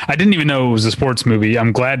year. I didn't even know it was a sports movie.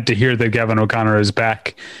 I'm glad to hear that Gavin O'Connor is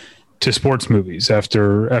back to sports movies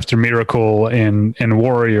after Miracle and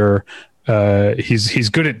Warrior. He's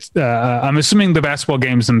good at. I'm assuming the basketball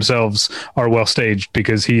games themselves are well staged,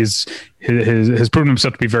 because has proven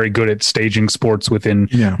himself to be very good at staging sports within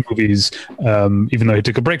movies. Even though he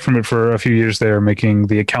took a break from it for a few years there, making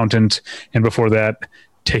The Accountant, and before that,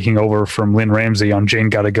 taking over from Lynn Ramsey on Jane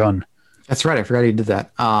Got a Gun. That's right. I forgot he did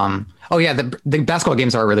that. The basketball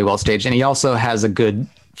games are really well staged, and he also has a good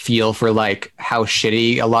feel for like how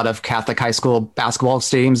shitty a lot of Catholic high school basketball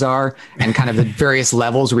stadiums are, and kind of the various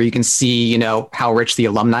levels where you can see, how rich the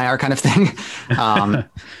alumni are, kind of thing.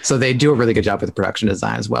 So they do a really good job with the production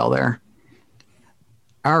design as well there.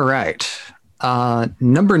 All right.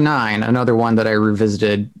 Number 9, another one that I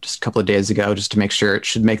revisited just a couple of days ago, just to make sure it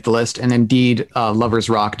should make the list. And indeed, Lovers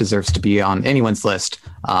Rock deserves to be on anyone's list.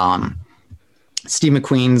 Steve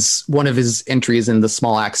McQueen's one of his entries in the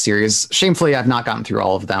Small Axe series. Shamefully, I've not gotten through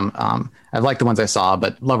all of them. I've liked the ones I saw,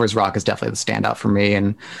 but Lovers Rock is definitely the standout for me.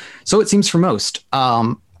 And so it seems for most.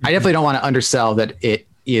 I definitely don't want to undersell that it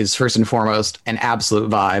is first and foremost an absolute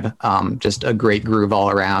vibe. Just a great groove all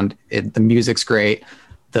around. The music's great.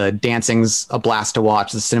 The dancing's a blast to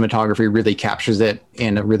watch. The cinematography really captures it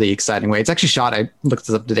in a really exciting way. It's actually shot, I looked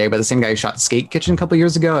this up today, by the same guy who shot Skate Kitchen a couple of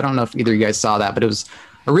years ago. I don't know if either of you guys saw that, but it was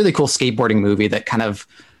a really cool skateboarding movie that kind of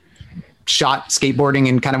shot skateboarding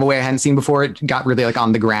in kind of a way I hadn't seen before. It got really like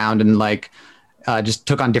on the ground and like just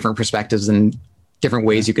took on different perspectives and different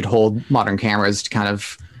ways you could hold modern cameras to kind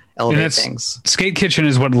of elevate things. Skate Kitchen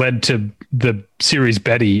is what led to the series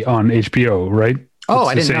Betty on HBO, right? Oh,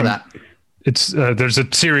 I didn't know that. It's there's a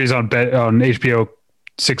series on HBO,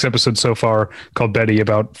 6 episodes so far, called Betty,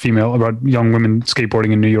 about young women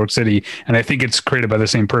skateboarding in New York City, and I think it's created by the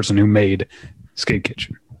same person who made Skate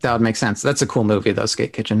Kitchen. That would make sense. That's a cool movie though,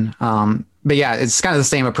 Skate Kitchen. But yeah, it's kind of the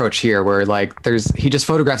same approach here, where like he just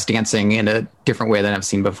photographs dancing in a different way than I've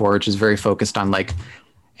seen before, which is very focused on like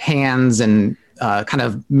hands and kind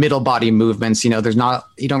of middle body movements. You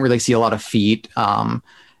don't really see a lot of feet.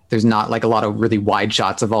 There's not like a lot of really wide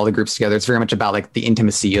shots of all the groups together. It's very much about like the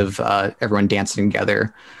intimacy of everyone dancing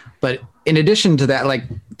together. But in addition to that, like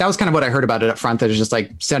that was kind of what I heard about it up front. That it's just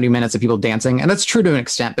like 70 minutes of people dancing, and that's true to an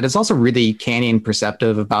extent. But it's also really canny and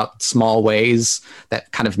perceptive about small ways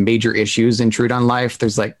that kind of major issues intrude on life.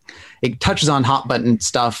 There's like it touches on hot button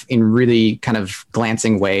stuff in really kind of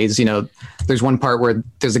glancing ways. You know, there's one part where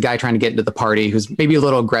there's a guy trying to get into the party who's maybe a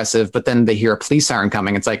little aggressive, but then they hear a police siren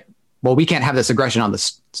coming. It's like, well, we can't have this aggression on the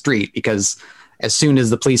street because as soon as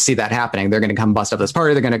the police see that happening, they're going to come bust up this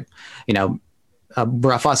party. They're going to, you know,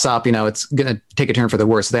 rough us up. You know, it's going to take a turn for the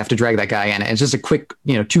worse. So they have to drag that guy in. And it's just a quick,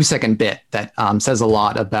 2-second bit that says a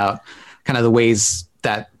lot about kind of the ways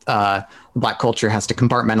that Black culture has to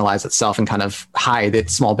compartmentalize itself and kind of hide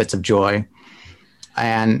its small bits of joy.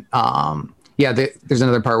 And there's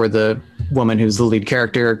another part where the woman who's the lead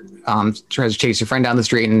character tries to chase her friend down the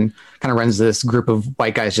street and kind of runs this group of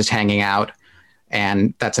white guys just hanging out.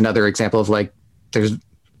 And that's another example of like, there's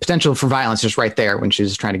potential for violence just right there when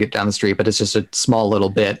she's trying to get down the street, but it's just a small little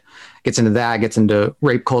bit. Gets into that, gets into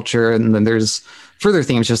rape culture. And then there's further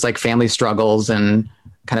themes, just like family struggles and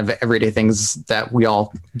kind of everyday things that we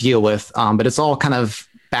all deal with. But it's all kind of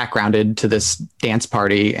backgrounded to this dance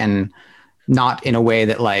party and not in a way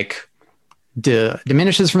that like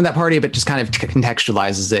diminishes from that party, but just kind of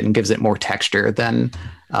contextualizes it and gives it more texture than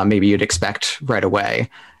maybe you'd expect right away.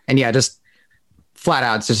 And yeah, just flat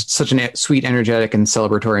out, it's just such a sweet, energetic, and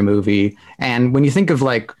celebratory movie. And when you think of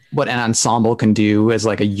like what an ensemble can do as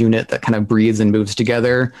like a unit that kind of breathes and moves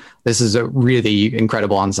together, this is a really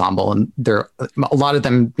incredible ensemble. And a lot of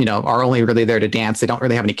them, are only really there to dance. They don't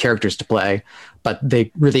really have any characters to play, but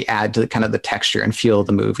they really add to kind of the texture and feel of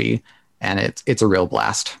the movie. And it's a real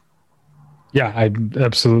blast. Yeah, I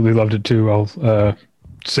absolutely loved it too. I'll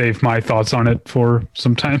save my thoughts on it for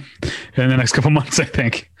some time in the next couple months, I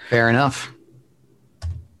think. Fair enough.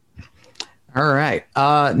 All right.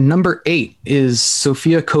 Number 8 is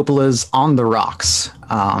Sofia Coppola's On the Rocks.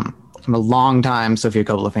 I'm a long-time Sofia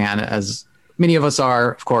Coppola fan, as many of us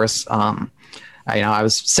are, of course. I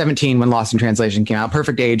was 17 when Lost in Translation came out.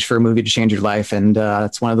 Perfect age for a movie to change your life, and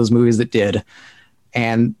it's one of those movies that did.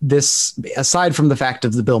 And this, aside from the fact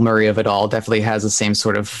of the Bill Murray of it all, definitely has the same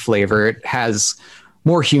sort of flavor. It has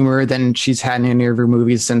more humor than she's had in any of her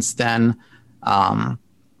movies since then.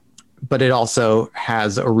 But it also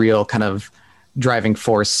has a real kind of driving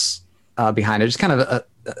force behind it. Just kind of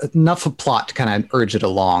enough of plot to kind of urge it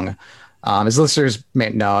along. As listeners may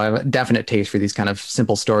know, I have a definite taste for these kind of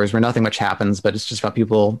simple stories where nothing much happens, but it's just about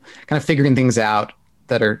people kind of figuring things out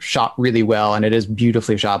that are shot really well. And it is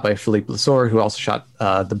beautifully shot by Philippe Lesour, who also shot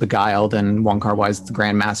The Beguiled and Wong Kar-wai's The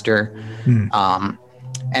Grandmaster.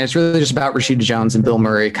 And it's really just about Rashida Jones and Bill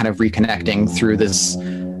Murray kind of reconnecting through this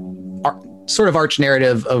sort of arch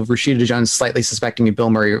narrative of Rashida Jones slightly suspecting Bill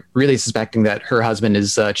Murray really suspecting that her husband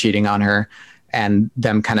is cheating on her, and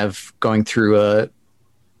them kind of going through a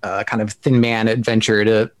kind of thin man adventure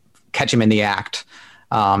to catch him in the act.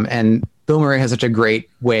 And Bill Murray has such a great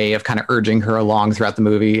way of kind of urging her along throughout the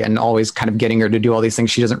movie and always kind of getting her to do all these things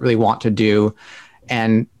she doesn't really want to do.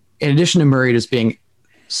 And in addition to Murray just being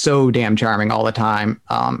so damn charming all the time,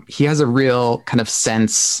 he has a real kind of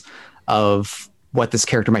sense of what this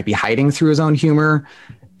character might be hiding through his own humor,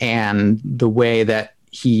 and the way that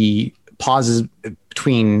he pauses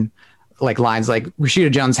between like lines. Like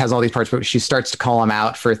Rashida Jones has all these parts, but she starts to call him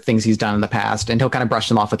out for things he's done in the past, and he'll kind of brush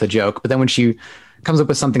them off with a joke. But then when she comes up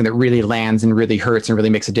with something that really lands and really hurts and really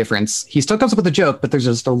makes a difference, he still comes up with a joke, but there's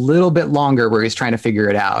just a little bit longer where he's trying to figure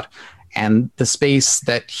it out. And the space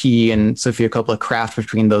that he and Sofia Coppola craft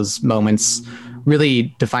between those moments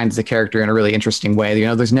really defines the character in a really interesting way.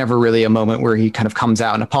 There's never really a moment where he kind of comes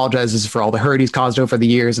out and apologizes for all the hurt he's caused over the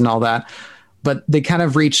years and all that. But they kind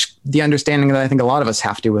of reach the understanding that I think a lot of us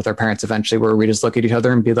have to with our parents eventually, where we just look at each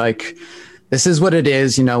other and be like, this is what it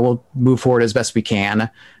is, we'll move forward as best we can.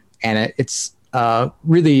 And it's a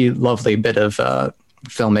really lovely bit of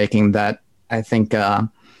filmmaking that I think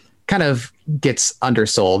kind of gets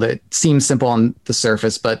undersold. It seems simple on the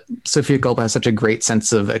surface, but Sofia Coppola has such a great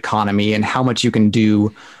sense of economy and how much you can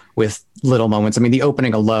do with little moments. I mean, the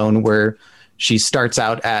opening alone, where she starts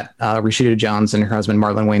out at Rashida Jones and her husband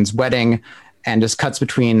Marlon Wayne's wedding, and just cuts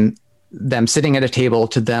between them sitting at a table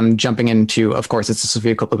to them jumping into, of course, it's a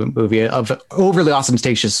Sofia Coppola movie, of overly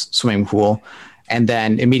ostentatious swimming pool, and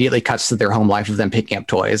then immediately cuts to their home life of them picking up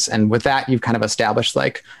toys. And with that, you've kind of established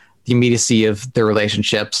like the immediacy of their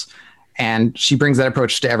relationships. And she brings that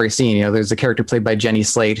approach to every scene. There's a character played by Jenny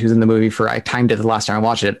Slate who's in the movie for, I timed it the last time I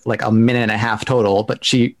watched it, like a minute and a half total, but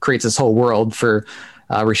she creates this whole world for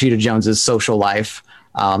Rashida Jones's social life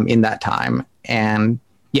in that time. And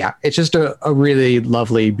yeah, it's just a really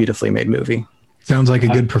lovely, beautifully made movie. Sounds like a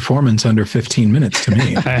good performance under 15 minutes to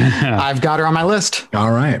me. I've got her on my list.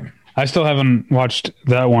 All right. I still haven't watched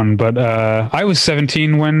that one, but I was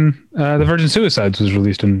 17 when The Virgin Suicides was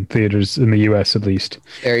released in theaters in the US, at least.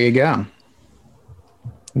 There you go.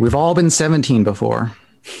 We've all been 17 before.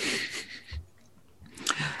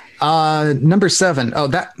 Number 7. Oh,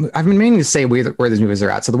 that I've been meaning to say where these movies are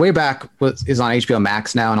at. So The Way Back is on HBO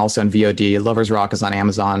Max now and also on VOD. Lovers Rock is on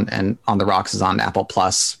Amazon, and On the Rocks is on Apple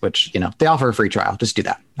Plus, which, they offer a free trial. Just do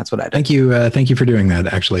that. That's what I did. Thank you. Thank you for doing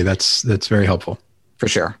that. Actually, that's very helpful. For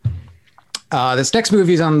sure. This next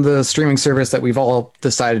movie is on the streaming service that we've all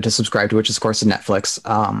decided to subscribe to, which is, of course, is Netflix.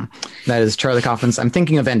 That is Charlie Kaufman's I'm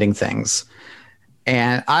Thinking of Ending Things.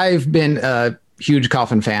 And I've been a huge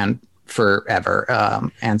Kaufman fan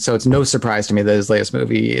forever. And so it's no surprise to me that his latest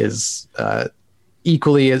movie is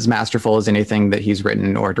equally as masterful as anything that he's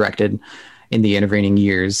written or directed in the intervening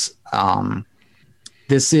years.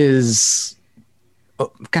 This is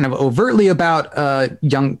kind of overtly about a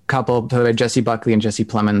young couple, Jesse Buckley and Jesse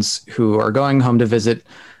Plemons, who are going home to visit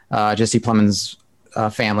Jesse Plemons'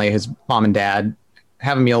 family, his mom and dad,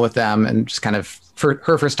 have a meal with them, and just kind of for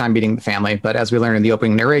her first time meeting the family. But as we learn in the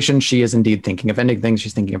opening narration, she is indeed thinking of ending things.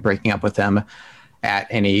 She's thinking of breaking up with him at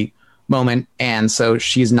any moment. And so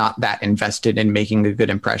she's not that invested in making a good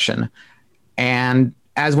impression. And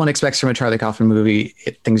as one expects from a Charlie Kaufman movie,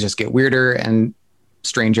 things just get weirder and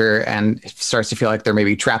stranger, and it starts to feel like they're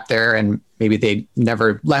maybe trapped there, and maybe they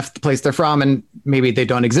never left the place they're from, and maybe they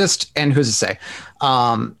don't exist, and who's to say.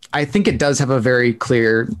 I think it does have a very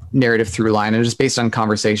clear narrative through line, and just based on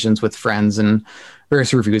conversations with friends and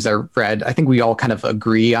various reviews I read, I think we all kind of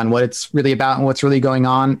agree on what it's really about and what's really going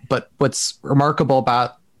on. But what's remarkable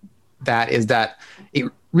about that is that it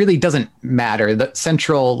really doesn't matter. The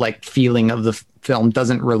central feeling of the film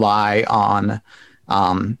doesn't rely on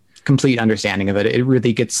complete understanding of it. It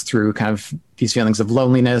really gets through kind of these feelings of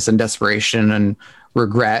loneliness and desperation and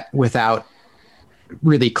regret without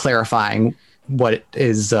really clarifying what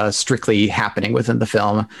is strictly happening within the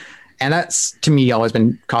film. And that's, to me, always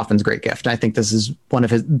been Kaufman's great gift. And I think this is one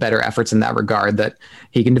of his better efforts in that regard, that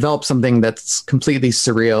he can develop something that's completely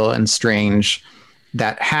surreal and strange,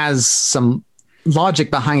 that has some logic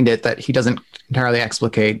behind it that he doesn't entirely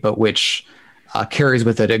explicate, but which carries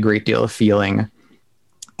with it a great deal of feeling.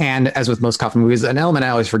 And as with most Kaufman movies, an element I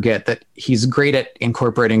always forget, that he's great at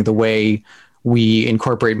incorporating the way we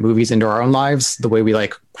incorporate movies into our own lives, the way we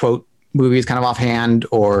quote movies kind of offhand,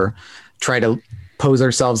 or try to pose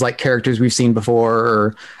ourselves like characters we've seen before,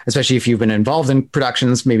 or especially if you've been involved in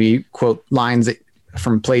productions, maybe quote lines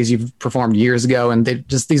from plays you've performed years ago. And they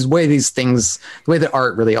just these way the way that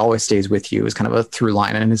art really always stays with you is kind of a through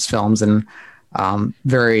line in his films, and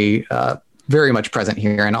very much present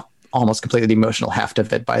here, and almost completely the emotional heft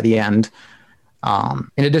of it by the end.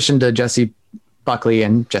 In addition to Jesse Buckley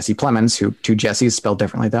and Jesse Plemons, who two Jessies spelled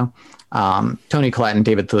differently though, Toni Collette and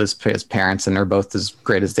David Thewlis play his parents, and they're both as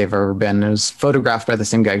great as they've ever been. It was photographed by the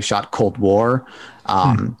same guy who shot Cold War.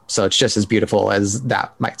 So it's just as beautiful as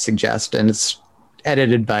that might suggest. And it's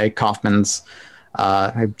edited by Kaufman's,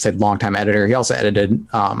 I'd say, longtime editor. He also edited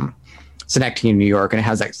Synecdoche in New York, and it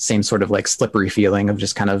has that same sort of slippery feeling of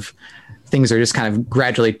just kind of things are just kind of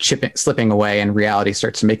gradually slipping away, and reality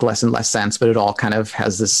starts to make less and less sense, but it all kind of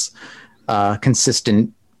has this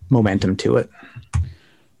consistent momentum to it.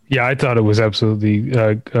 Yeah, I thought it was absolutely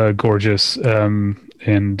gorgeous, and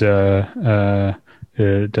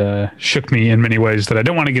it shook me in many ways that I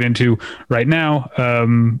don't want to get into right now,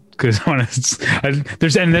 because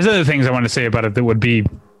there's other things I want to say about it that would be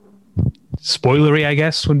spoilery, I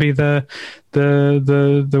guess, would be the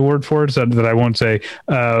word for it, so that I won't say.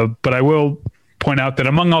 But I will point out that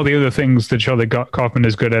among all the other things that Charlie Kaufman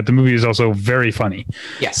is good at, the movie is also very funny.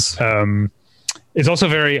 Yes. It's also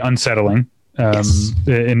very unsettling. Yes.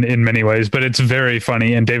 in many ways, but it's very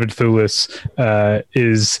funny. And David Thewlis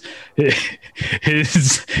is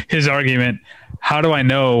his argument: how do I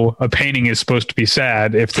know a painting is supposed to be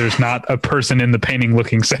sad if there's not a person in the painting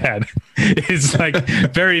looking sad? It's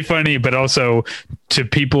very funny, but also to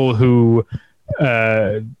people who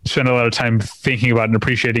spend a lot of time thinking about and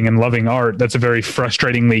appreciating and loving art, that's a very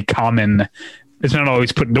frustratingly common. It's not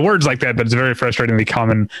always put into words like that, but it's a very frustratingly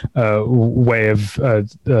common way of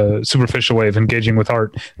superficial way of engaging with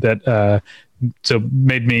art that so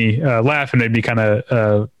made me laugh and made me kind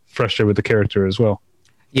of frustrated with the character as well.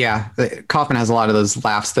 Yeah, Kaufman has a lot of those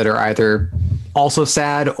laughs that are either also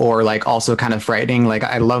sad or also kind of frightening.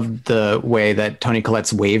 I love the way that Toni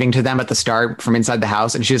Collette's waving to them at the start from inside the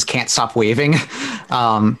house, and she just can't stop waving,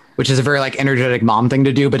 which is a very energetic mom thing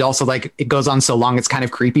to do, but also it goes on so long it's kind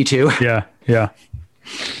of creepy too. Yeah.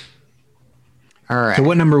 All All right. So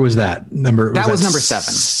what number was that? That was number 7.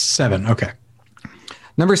 7. Okay.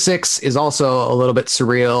 Number 6 is also a little bit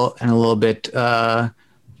surreal and a little bit, I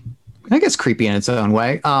guess, creepy in its own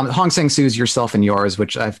way. Hong Sang-soo's Yourself and Yours,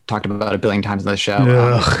 which I've talked about a billion times on the show.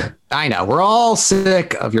 I know. We're all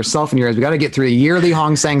sick of Yourself and Yours. We got to get through the yearly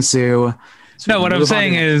Hong Sang-soo. No, what I'm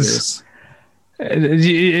saying is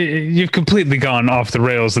you've completely gone off the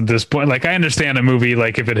rails at this point. Like, I understand a movie,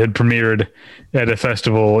 like if it had premiered at a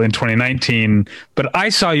festival in 2019, but I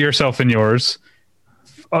saw Yourself and Yours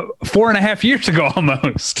 4.5 years ago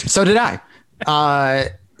almost. So did I.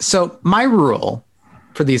 So my rule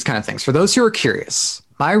for these kind of things, for those who are curious,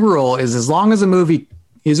 my rule is as long as a movie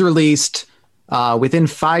is released within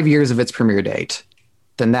 5 years of its premiere date,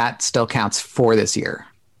 then that still counts for this year.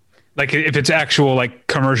 Like if it's actual like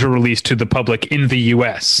commercial release to the public in the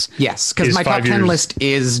US. Yes, because my top 10 list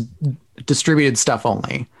is distributed stuff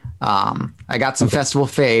only. I got some festival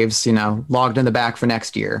faves, logged in the back for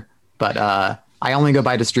next year, but I only go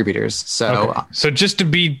by distributors. So, so just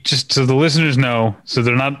so the listeners know, so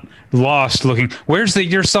they're not lost looking, where's the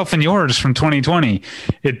Yourself and Yours from 2020?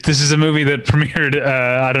 This is a movie that premiered,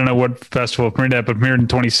 I don't know what festival it premiered at, but premiered in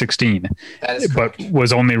 2016. That is correct. But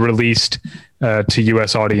was only released to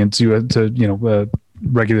U.S. audience,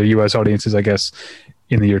 regular U.S. audiences, I guess,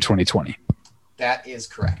 in the year 2020. That is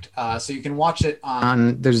correct. So you can watch it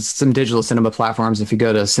there's some digital cinema platforms. If you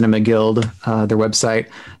go to Cinema Guild, their website,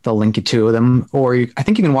 they'll link you to them. Or I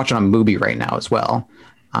think you can watch it on Mubi right now as well.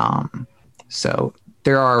 So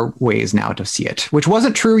there are ways now to see it, which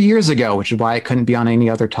wasn't true years ago, which is why it couldn't be on any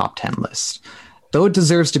other top 10 list. Though it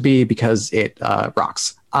deserves to be because it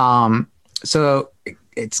rocks. So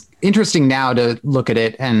it's interesting now to look at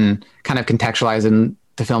it and kind of contextualize in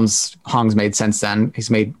the films Hong's made since then. He's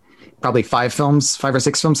made probably 5 or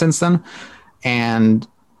 6 films since then. And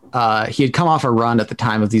he had come off a run at the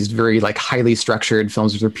time of these very like highly structured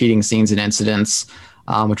films with repeating scenes and incidents,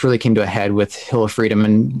 which really came to a head with Hill of Freedom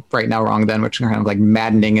and Right Now, Wrong Then, which are kind of like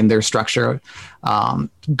maddening in their structure.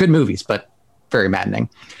 Good movies, but very maddening.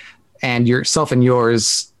 And Yourself and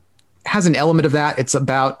Yours has an element of that. It's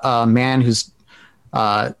about a man who's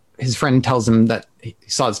his friend tells him that he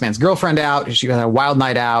saw this man's girlfriend out. She had a wild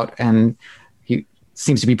night out, and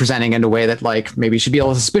seems to be presenting in a way that like maybe she'd be a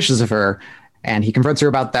little suspicious of her, and he confronts her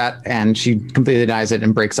about that, and she completely denies it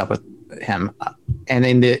and breaks up with him. And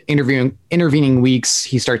in the intervening weeks,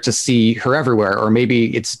 he starts to see her everywhere, or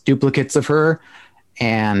maybe it's duplicates of her,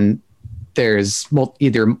 and there's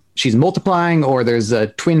either she's multiplying or there's a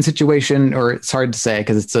twin situation, or it's hard to say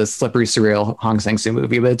because it's a slippery, surreal Hong Sang-soo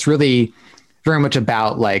movie, but it's really very much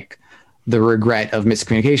about like the regret of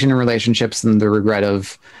miscommunication in relationships and the regret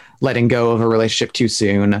of letting go of a relationship too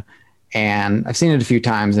soon. And I've seen it a few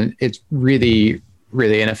times, and it's really,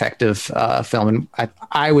 really an effective film. And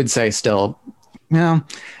I would say still,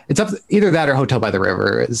 it's up either that or Hotel by the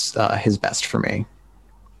River is his best for me.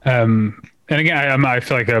 And again, I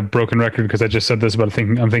feel like a broken record because I just said this, but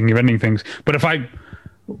I'm thinking of ending things. But if I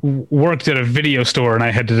worked at a video store and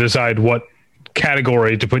I had to decide what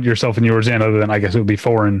category to put Yourself and Yours in, other than I guess it would be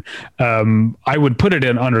foreign, I would put it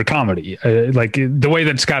in under comedy. Like the way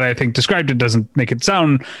that Scott, I think, described it doesn't make it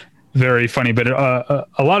sound very funny, but a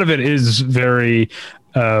lot of it is very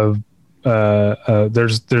there's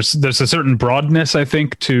a certain broadness, I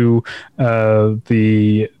think, to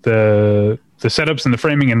the setups and the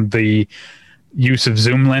framing, and the use of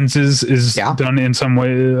zoom lenses is done in some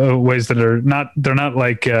ways that are not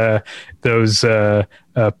like those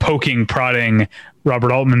poking, prodding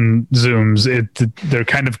Robert Altman zooms. They're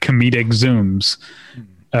kind of comedic zooms.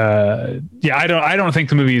 I don't think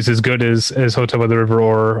the movie is as good as Hotel by the River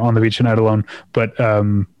or On the Beach at Night Alone, but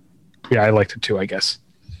I liked it too, I guess.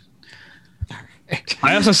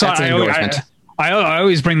 I also saw I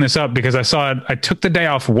always bring this up because I saw it. I took the day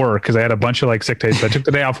off work because I had a bunch of like sick days. But I took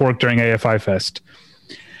the day off work during AFI Fest,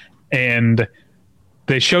 and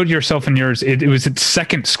they showed Yourself and Yours. It was its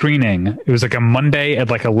second screening. It was like a Monday at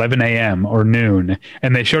like 11 a.m. or noon,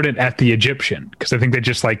 and they showed it at the Egyptian because I think they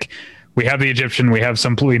just like, we have the Egyptian, we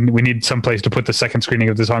need some place to put the second screening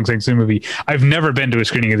of this Hong Sang-soo movie. I've never been to a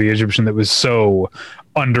screening of the Egyptian that was so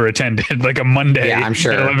underattended, like a Monday I'm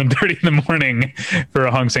sure. at 11:30 in the morning for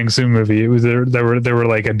a Hong Sang-soo movie. It was there were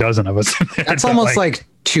like a dozen of us in there. That's almost like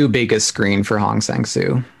too big a screen for Hong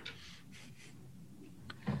Sang-soo.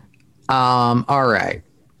 All right.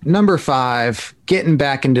 Number 5, getting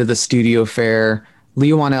back into the studio fare, Lee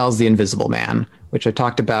Wanell's The Invisible Man, which I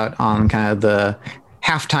talked about on kind of the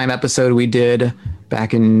halftime episode we did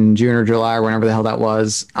back in June or July or whenever the hell that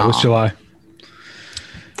was. It was July.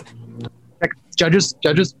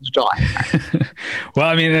 Judges July. Well,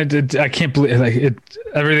 I mean, I can't believe like it.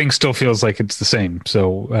 Everything still feels like it's the same.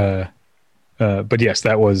 So, but yes,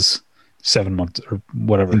 that was 7 months or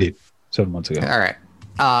whatever. Indeed. 7 months ago. All right.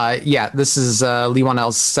 Yeah, this is Lee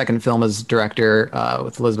Whannell's second film as director,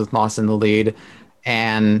 with Elizabeth Moss in the lead.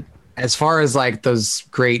 And as far as like those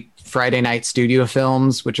great Friday night studio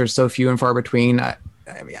films, which are so few and far between,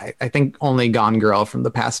 I think only Gone Girl from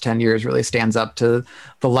the past 10 years really stands up to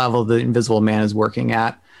the level the Invisible Man is working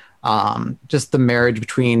at. Just the marriage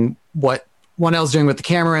between what Whannell's doing with the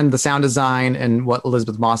camera and the sound design and what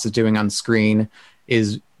Elizabeth Moss is doing on screen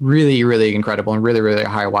is really, really incredible and really, really a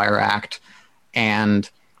high wire act. And,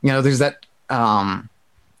 you know, there's that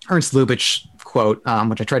Ernst Lubitsch quote,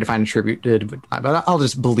 which I tried to find attributed, but I'll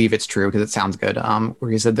just believe it's true because it sounds good,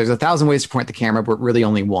 where he said, "There's 1,000 ways to point the camera, but really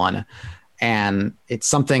only one." And it's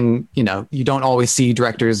something, you know, you don't always see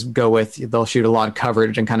directors go with. They'll shoot a lot of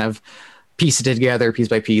coverage and kind of piece it together piece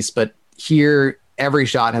by piece. But here, every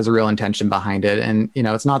shot has a real intention behind it. And, you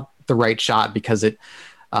know, it's not the right shot because it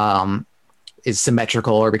is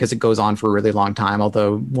symmetrical or because it goes on for a really long time.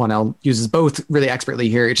 Although Whannell uses both really expertly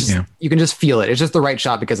here. It's just, you can just feel it. It's just the right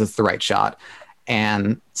shot because it's the right shot.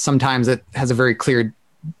 And sometimes it has a very clear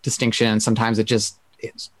distinction. And sometimes it just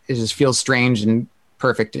feels strange and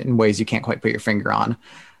perfect in ways you can't quite put your finger on.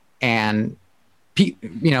 And, you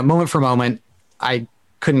know, moment for moment, I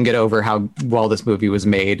couldn't get over how well this movie was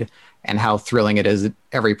made and how thrilling it is at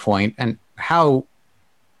every point and how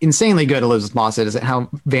insanely good Elizabeth Moss is and how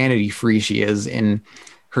vanity free she is in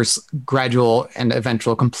her gradual and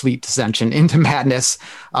eventual complete descension into madness,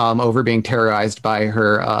 over being terrorized by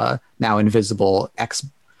her now invisible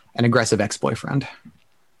an aggressive ex-boyfriend.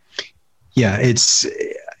 Yeah, it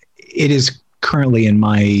is currently in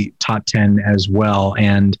my top 10 as well.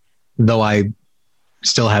 And though I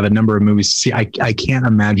still have a number of movies to see, I can't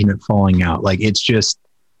imagine it falling out. Like it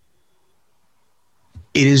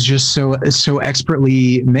is just so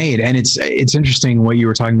expertly made. And it's interesting what you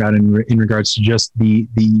were talking about in regards to just the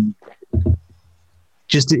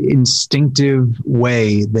instinctive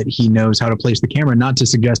way that he knows how to place the camera, not to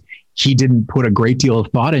suggest he didn't put a great deal of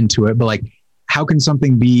thought into it, but like, how can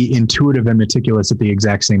something be intuitive and meticulous at the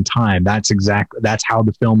exact same time? That's how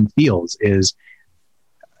the film feels, is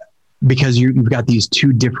because you've got these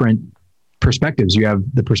two different perspectives. You have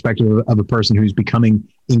the perspective of a person who's becoming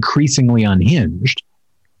increasingly unhinged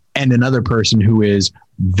and another person who is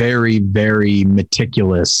very, very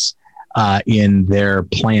meticulous in their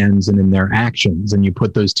plans and in their actions. And you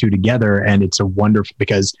put those two together and it's a wonderful,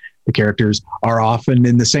 because the characters are often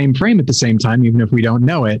in the same frame at the same time, even if we don't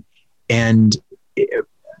know it. And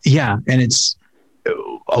and it's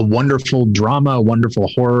a wonderful drama, a wonderful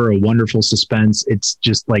horror, a wonderful suspense. It's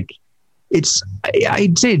just like,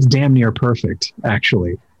 I'd say it's damn near perfect,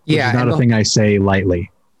 actually. Yeah. It's not a thing I say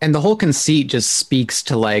lightly. And the whole conceit just speaks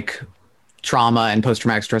to like trauma and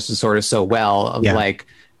post-traumatic stress disorder so well, of like,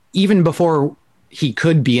 even before he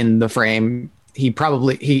could be in the frame, he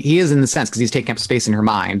is in the sense, because he's taking up space in her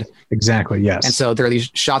mind. Exactly. Yes. And so there are these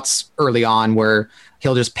shots early on where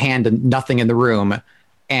he'll just pan to nothing in the room,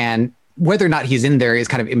 and whether or not he's in there is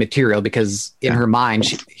kind of immaterial because in her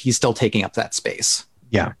mind, he's still taking up that space.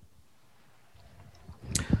 Yeah.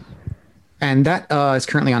 And that is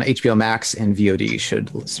currently on HBO Max and VOD,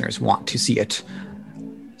 should listeners want to see it.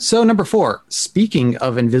 So number 4, speaking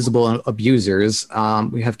of invisible abusers,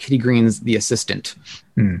 we have Kitty Green's The Assistant.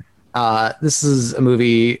 This is a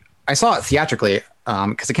movie, I saw it theatrically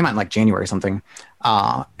because it came out in like January or something.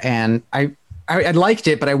 And I liked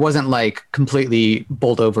it, but I wasn't like completely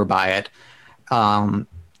bowled over by it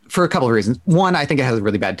for a couple of reasons. One, I think it has a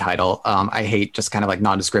really bad title. I hate just kind of like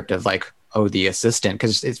non-descriptive, like, oh, the assistant,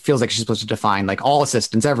 because it feels like she's supposed to define like all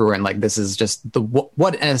assistants everywhere. And like, this is just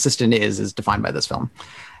what an assistant is defined by this film.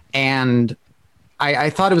 And I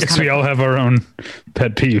thought it was we all have our own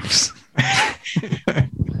pet peeves.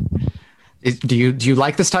 Do you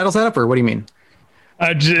like this title setup, or what do you mean?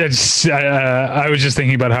 I was just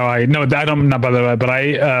thinking about how I not by the way, but I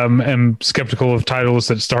am skeptical of titles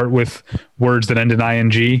that start with words that end in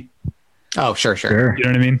ing. Oh, sure. You know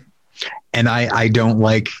what I mean? And I don't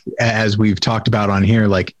like, as we've talked about on here,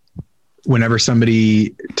 like whenever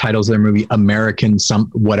somebody titles their movie American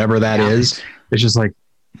whatever that is, it's just like,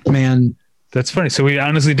 man, that's funny. So we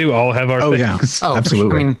honestly do all have our things. Oh,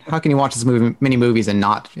 absolutely. I mean, how can you watch this movie, many movies, and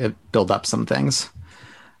not build up some things?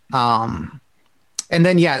 And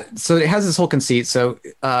then, so it has this whole conceit. So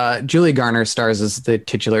Julia Garner stars as the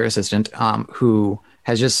titular assistant, who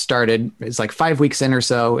has just started, it's like 5 weeks in or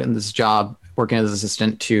so in this job, working as an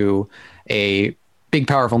assistant to a big,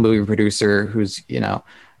 powerful movie producer who's,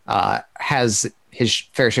 has his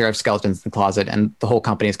fair share of skeletons in the closet, and the whole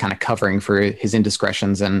company is kind of covering for his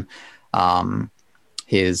indiscretions and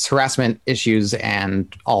his harassment issues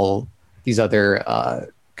and all these other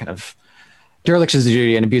kind of derelictions of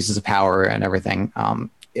duty and abuses of power and everything.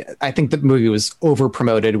 I think the movie was over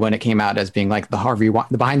promoted when it came out as being like the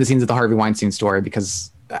behind the scenes of the Harvey Weinstein story,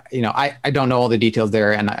 because I don't know all the details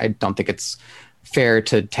there, and I don't think it's fair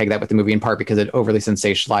to tag that with the movie, in part because it overly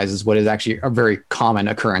sensationalizes what is actually a very common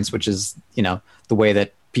occurrence, which is the way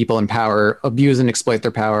that people in power abuse and exploit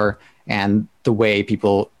their power, and the way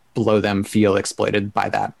people below them feel exploited by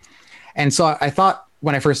that. And so I thought,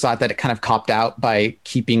 when I first thought, that it kind of copped out by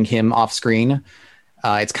keeping him off screen.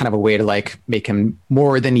 It's kind of a way to like make him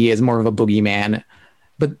more than he is, more of a boogeyman.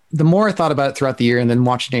 But the more I thought about it throughout the year and then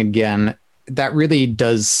watching it again, that really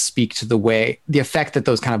does speak to the effect that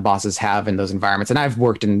those kind of bosses have in those environments. And I've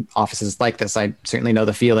worked in offices like this. I certainly know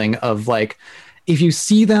the feeling of like, if you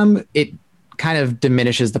see them, it kind of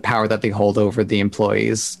diminishes the power that they hold over the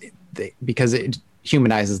employees, because it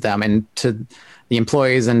humanizes them. And to the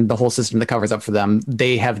employees and the whole system that covers up for them,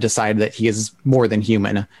 they have decided that he is more than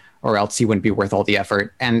human, or else he wouldn't be worth all the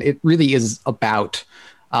effort. And it really is about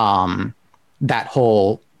that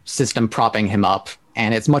whole system propping him up.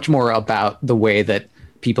 And it's much more about the way that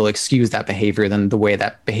people excuse that behavior than the way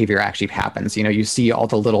that behavior actually happens. You see all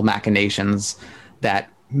the little machinations that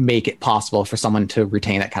make it possible for someone to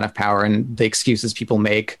retain that kind of power, and the excuses people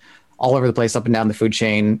make all over the place, up and down the food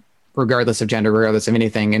chain, regardless of gender, regardless of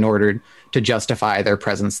anything, in order to justify their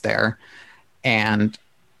presence there. And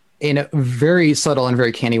in a very subtle and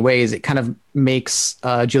very canny ways, it kind of makes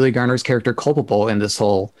Julia Garner's character culpable in this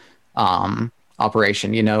whole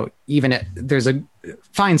operation. There's a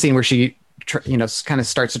fine scene where she, kind of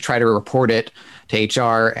starts to try to report it to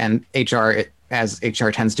HR, and HR, as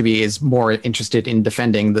HR tends to be, is more interested in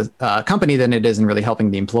defending the company than it is in really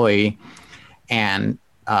helping the employee, and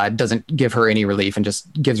doesn't give her any relief and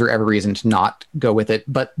just gives her every reason to not go with it.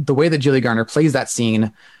 But the way that Julia Garner plays that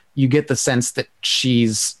scene, you get the sense that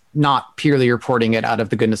she's not purely reporting it out of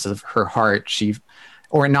the goodness of her heart,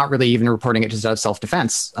 or not really even reporting it just out of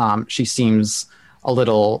self-defense. She seems a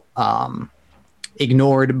little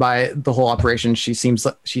ignored by the whole operation. She seems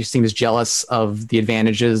jealous of the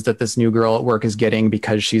advantages that this new girl at work is getting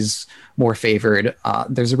because she's more favored.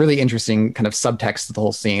 There's a really interesting kind of subtext to the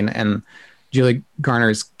whole scene, and Julia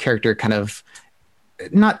Garner's character kind of,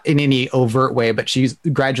 not in any overt way, but she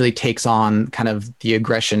gradually takes on kind of the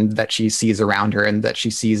aggression that she sees around her and that she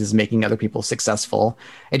sees as making other people successful.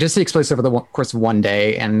 It just takes place over the course of one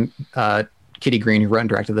day, and Kitty Green, who wrote and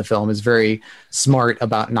directed the film, is very smart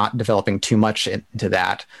about not developing too much into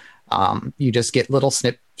that. You just get little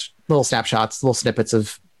snapshots, little snippets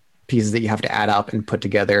of pieces that you have to add up and put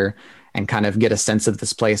together and kind of get a sense of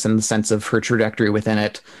this place and the sense of her trajectory within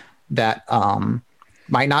it that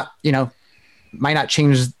might not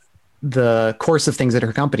change the course of things at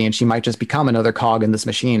her company, and she might just become another cog in this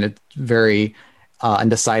machine. It's very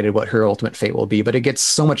undecided what her ultimate fate will be, but it gets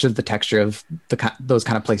so much of the texture of those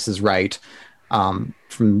kind of places right,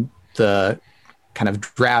 from the kind of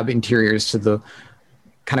drab interiors to the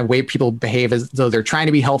kind of way people behave as though they're trying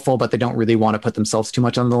to be helpful, but they don't really want to put themselves too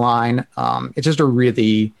much on the line. It's just a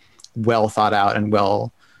really well thought out and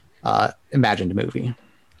well imagined movie.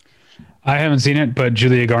 I haven't seen it, but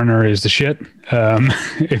Julia Garner is the shit. I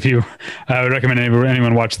would recommend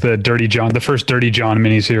anyone watch the first Dirty John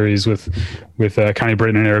miniseries with Connie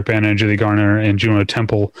Britton and Eric Bana and Julia Garner and Juno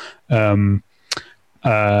Temple. And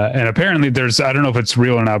apparently I don't know if it's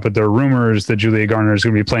real or not, but there are rumors that Julia Garner is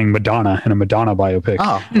going to be playing Madonna in a Madonna biopic.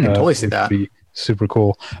 Oh, I can totally see that. Be super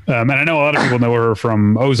cool. And I know a lot of people know her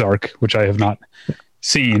from Ozark, which I have not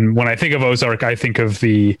seen. When I think of Ozark, I think of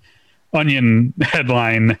the Onion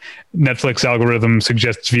headline, Netflix algorithm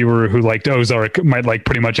suggests viewer who liked Ozark might like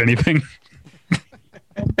pretty much anything.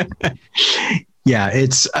 Yeah,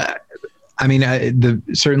 it's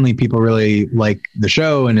certainly people really like the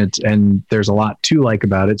show, and there's a lot to like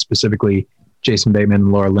about it, specifically Jason Bateman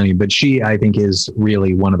and Laura Linney, but she, I think, is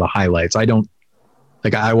really one of the highlights. I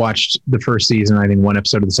watched the first season, I think one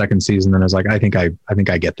episode of the second season, and I was like, I think I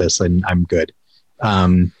get this and I'm good.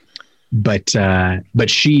 But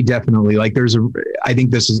she definitely, I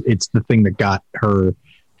think it's the thing that got her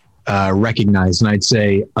recognized, and I'd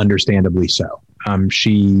say understandably so. I'm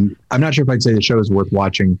not sure if I'd say the show is worth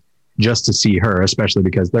watching just to see her, especially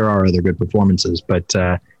because there are other good performances, but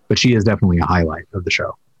she is definitely a highlight of the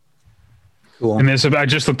show. Cool. And I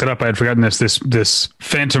just looked it up. I had forgotten this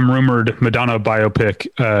phantom rumored Madonna biopic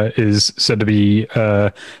is said to be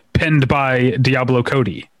penned by Diablo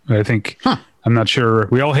Cody. I think. Huh. I'm not sure.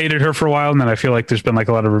 We all hated her for a while, and then I feel like there's been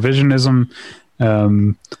a lot of revisionism.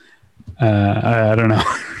 I don't know.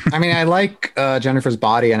 I mean, I like Jennifer's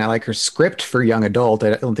Body, and I like her script for young adult.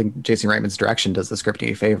 I don't think Jason Reitman's direction does the script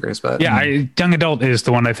any favors, but yeah, young adult is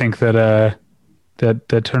the one I think that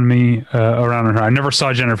that turned me around on her. I never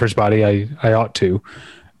saw Jennifer's Body. I ought to,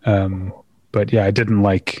 but yeah, I didn't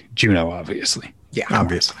like Juno, obviously. Yeah,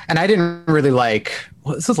 obviously. And I didn't really like,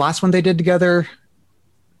 what was the last one they did together?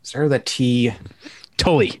 Started with that T.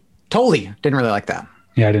 Tully. Didn't really like that.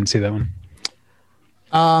 Yeah, I didn't see that one.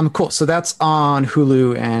 Cool. So that's on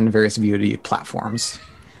Hulu and various VOD platforms.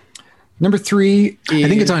 Number 3 is... I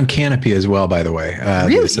think it's on Canopy as well, by the way.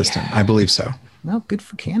 Really? The Assistant. I believe so. Well, good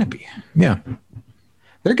for Canopy. Yeah.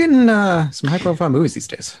 They're getting some high-profile movies these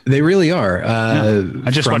days. They really are. I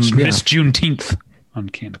just watched Miss Juneteenth on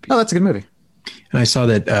Canopy. Oh, that's a good movie. And I saw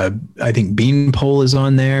that I think Beanpole is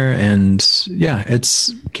on there. And yeah,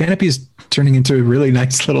 Canopy is turning into a really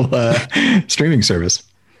nice little streaming service.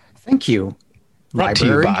 Thank you. Brought to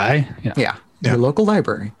you by yeah, your local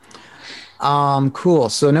library. Cool.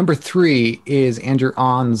 So number 3 is Andrew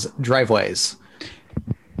On's Driveways.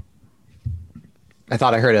 I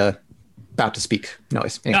thought I heard a about to speak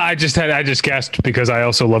noise. Anyway. I just gasped because I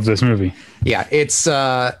also love this movie. Yeah, it's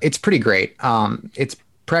pretty great. It's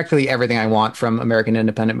practically everything I want from American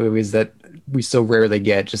independent movies that we so rarely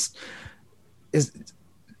get. Just is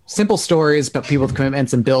simple stories about people with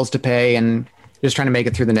commitments and bills to pay and just trying to make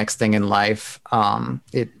it through the next thing in life.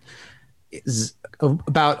 It is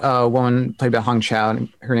about a woman played by Hong Chow, and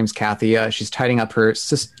her name's Kathy. She's tidying up her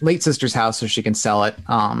late sister's house so she can sell it,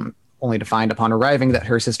 only to find upon arriving that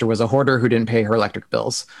her sister was a hoarder who didn't pay her electric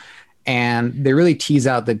bills. And they really tease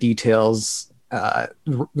out the details. The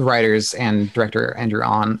writers and director Andrew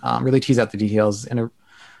On really tease out the details in a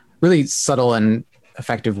really subtle and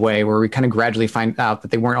effective way, where we kind of gradually find out that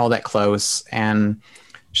they weren't all that close, and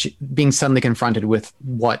she being suddenly confronted with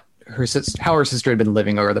how her sister had been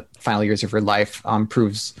living over the final years of her life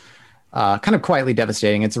proves kind of quietly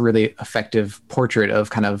devastating. It's a really effective portrait of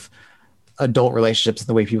kind of adult relationships and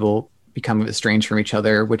the way people become estranged from each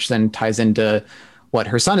other, which then ties into what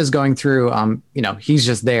her son is going through. He's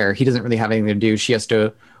just there. He doesn't really have anything to do. She has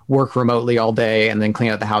to work remotely all day and then clean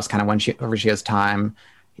out the house kind of whenever she has time.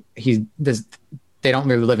 They don't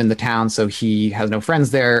really live in the town, so he has no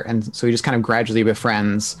friends there. And so he just kind of gradually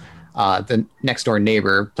befriends the next door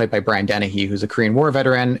neighbor, played by Brian Dennehy, who's a Korean War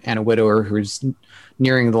veteran and a widower who's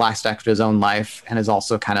nearing the last act of his own life and is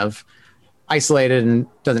also kind of isolated and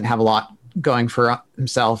doesn't have a lot going for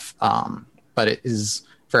himself, but it is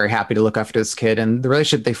very happy to look after this kid. And the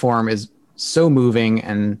relationship they form is so moving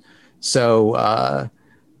and so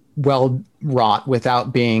well wrought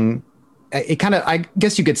without being... It kind of, I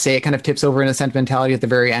guess you could say it kind of tips over in a sentimentality at the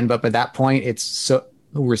very end, but by that point, it's so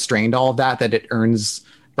restrained all of that it earns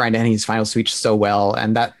Brian Dennehy's final speech so well.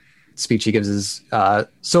 And that speech he gives is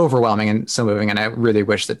so overwhelming and so moving. And I really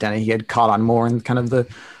wish that Dennehy had caught on more in kind of the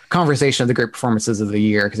conversation of the great performances of the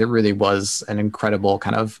year, because it really was an incredible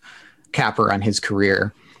kind of capper on his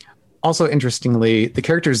career. Also, interestingly, the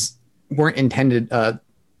characters weren't intended,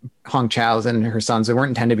 Hong Chow's and her sons, they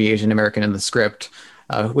weren't intended to be Asian American in the script,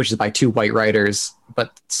 which is by 2 white writers,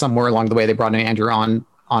 but somewhere along the way they brought in Andrew on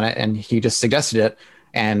it, and he just suggested it,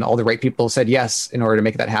 and all the right people said yes in order to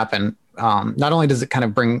make that happen. Not only does it kind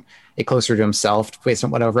of bring it closer to himself, based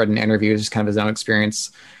on what I've read in interviews, just kind of his own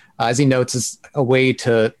experience, as he notes, is a way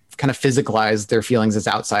to kind of physicalize their feelings as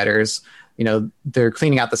outsiders. They're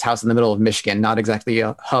cleaning out this house in the middle of Michigan, not exactly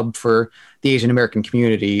a hub for the Asian American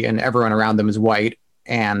community, and everyone around them is white,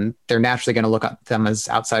 and they're naturally going to look at them as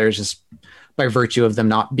outsiders just by virtue of them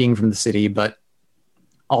not being from the city, but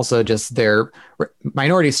also just their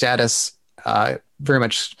minority status very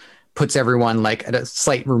much puts everyone like at a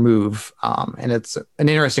slight remove. And it's an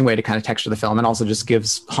interesting way to kind of texture the film, and also just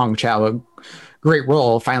gives Hong Chow a great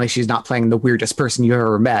role. Finally, she's not playing the weirdest person you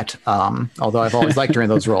ever met, although I've always liked her in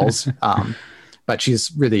those roles. But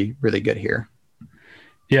she's really, really good here.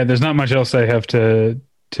 Yeah, there's not much else I have to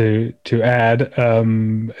add,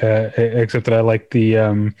 except that I like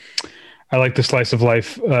the slice of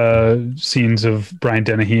life scenes of Brian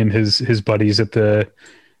Dennehy and his buddies at the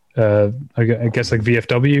I guess like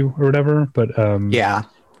VFW or whatever. But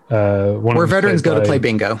where veterans go to play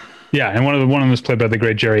bingo. Yeah, and one of them was played by the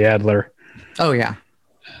great Jerry Adler. Oh yeah.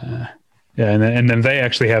 And then they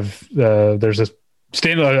actually have there's a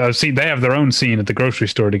scene. They have their own scene at the grocery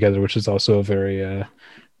store together, which is also a very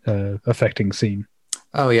affecting scene.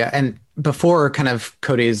 Oh yeah, and before kind of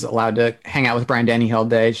Cody's allowed to hang out with Brian Dennehy all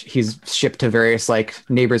day, he's shipped to various like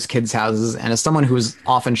neighbors' kids' houses. And as someone who was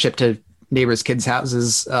often shipped to neighbors' kids'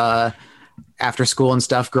 houses after school and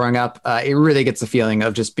stuff growing up, it really gets the feeling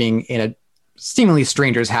of just being in seemingly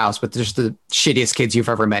stranger's house with just the shittiest kids you've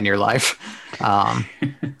ever met in your life.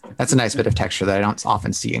 That's a nice bit of texture that I don't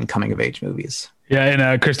often see in coming of age movies. Yeah,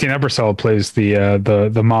 and Christine Ebersole plays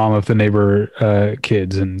the mom of the neighbor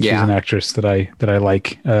kids, and she's an actress that I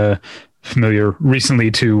like. Familiar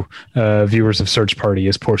recently to viewers of Search Party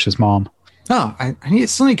as Portia's mom. Oh, I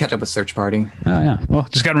still need to catch up with Search Party. Oh yeah, well,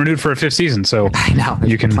 just got renewed for a 5th season, so I know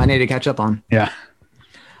you can plenty to catch up on. Yeah.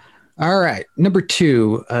 All right, number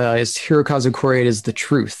 2 is Hirokazu Koreeda's The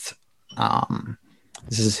Truth.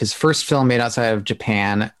 This is his first film made outside of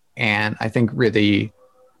Japan, and I think really,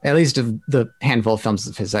 at least of the handful of films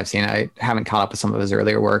of his I've seen, I haven't caught up with some of his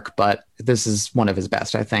earlier work, but this is one of his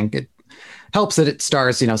best. I think it helps that it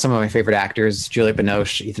stars, some of my favorite actors, Juliette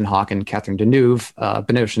Binoche, Ethan Hawke, and Catherine Deneuve.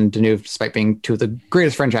 Binoche and Deneuve, despite being two of the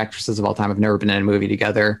greatest French actresses of all time, have never been in a movie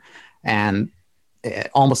together. And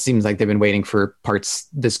it almost seems like they've been waiting for parts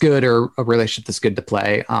this good or a relationship this good to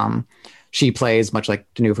play. She plays, much like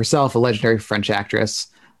Deneuve herself, a legendary French actress.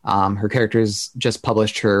 Her character's just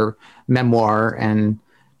published her memoir, and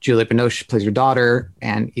Juliette Binoche plays her daughter,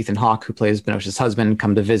 and Ethan Hawke, who plays Binoche's husband,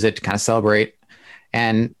 come to visit to kind of celebrate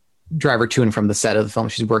and drive her to and from the set of the film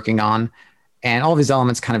she's working on. And all these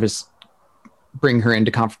elements kind of just bring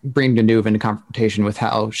Deneuve into confrontation with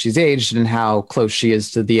how she's aged and how close she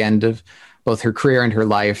is to the end of both her career and her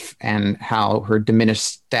life, and how her diminished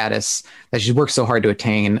status that she's worked so hard to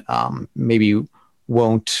attain maybe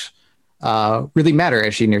won't really matter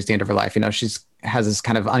as she nears the end of her life. She's has this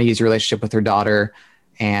kind of uneasy relationship with her daughter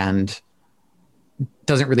and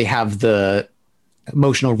doesn't really have the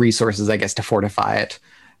emotional resources, I guess, to fortify it.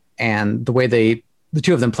 And the way the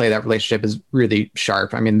two of them play that relationship is really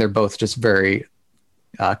sharp. I mean, they're both just very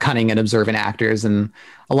cunning and observant actors, and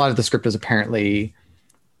a lot of the script is apparently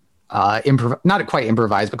not quite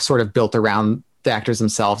improvised, but sort of built around the actors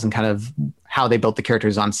themselves and kind of how they built the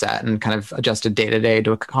characters on set and kind of adjusted day to day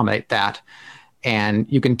to accommodate that. And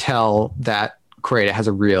you can tell that Koreeda has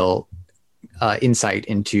a real insight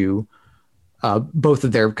into both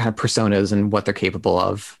of their kind of personas and what they're capable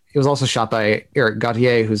of. It was also shot by Eric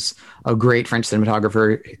Gautier, who's a great French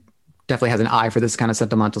cinematographer. Definitely has an eye for this kind of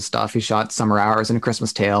sentimental stuff. He shot Summer Hours and A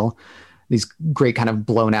Christmas Tale. These great kind of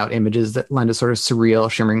blown out images that lend a sort of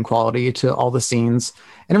surreal, shimmering quality to all the scenes.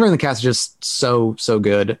 And everyone in the cast is just so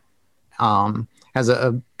good. Has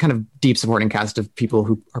a kind of deep supporting cast of people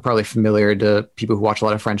who are probably familiar to people who watch a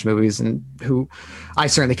lot of French movies and who I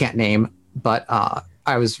certainly can't name. But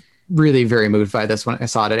I was really very moved by this when I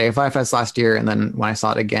saw it at AFI Fest last year, and then when I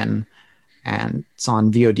saw it again. And it's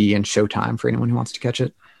on VOD and Showtime for anyone who wants to catch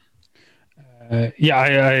it.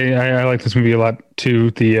 I like this movie a lot too.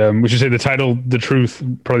 We should say the title, The Truth,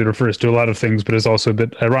 probably refers to a lot of things, but it's also a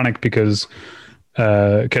bit ironic because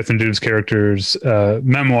Catherine Deneuve's character's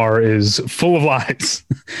memoir is full of lies,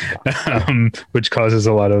 which causes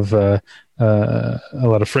a lot of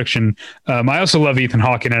friction. I also love Ethan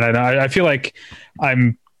Hawke in it. I feel like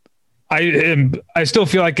I still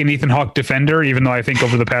feel like an Ethan Hawke defender, even though I think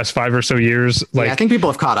over the past 5 or so years, I think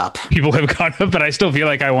people have caught up. But I still feel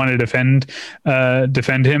like I want to defend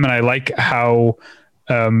him. And I like how,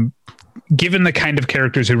 given the kind of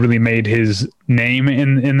characters who really made his name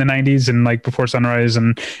in the 90s and like Before Sunrise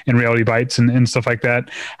and Reality Bites and stuff like that,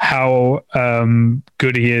 how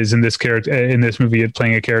good he is in this movie at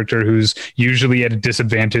playing a character who's usually at a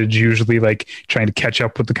disadvantage, usually like trying to catch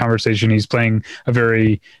up with the conversation. He's playing a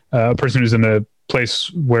person who's in a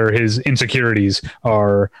place where his insecurities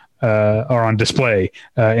are on display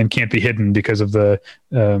and can't be hidden because of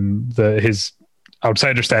his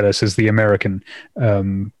outsider status as the American.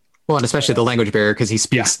 Well, and especially the language barrier, because he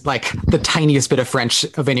speaks like the tiniest bit of French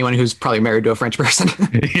of anyone who's probably married to a French person.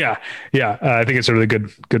 Yeah. I think it's a really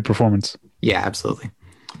good performance. Yeah, absolutely.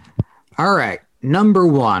 All right. Number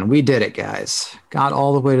 1. We did it, guys. Got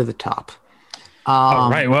all the way to the top. All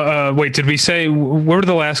right. Well, wait, did we say, where were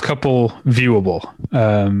the last couple viewable?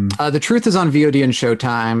 The Truth is on VOD and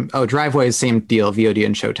Showtime. Oh, Driveway is same deal, VOD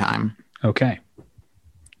and Showtime. Okay.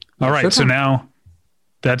 All right. Showtime. So now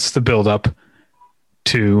that's the build up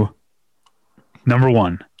to number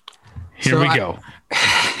 1. Here we go.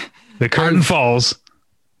 The curtain falls.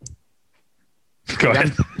 Go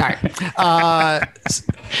ahead. All right.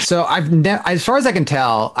 So as far as I can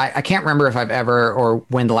tell, I can't remember if I've ever or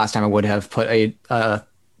when the last time I would have put a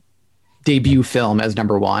debut film as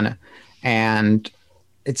number 1. And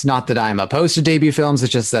it's not that I'm opposed to debut films.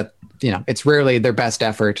 It's just that, it's rarely their best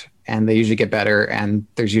effort and they usually get better. And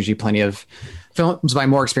there's usually plenty of films by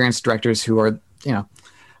more experienced directors who are,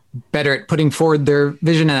 better at putting forward their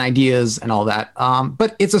vision and ideas and all that.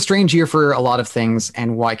 But it's a strange year for a lot of things.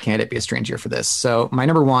 And why can't it be a strange year for this? So my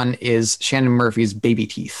number 1 is Shannon Murphy's Baby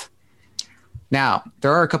Teeth, Now,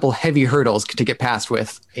 there are a couple heavy hurdles to get past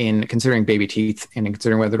with in considering Baby Teeth and in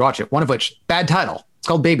considering whether to watch it. One of which, bad title. It's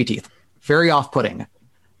called Baby Teeth. Very off-putting.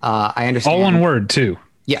 I understand. All one word, too.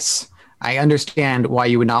 Yes. I understand why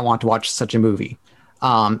you would not want to watch such a movie.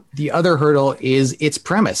 The other hurdle is its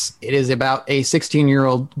premise. It is about a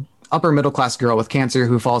 16-year-old upper middle-class girl with cancer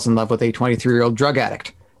who falls in love with a 23-year-old drug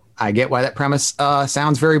addict. I get why that premise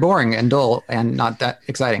sounds very boring and dull and not that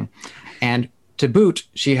exciting. And to boot,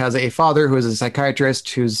 she has a father who is a psychiatrist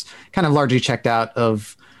who's kind of largely checked out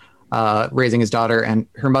of raising his daughter, and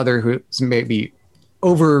her mother who's maybe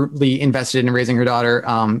overly invested in raising her daughter,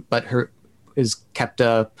 but is kept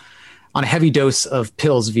on a heavy dose of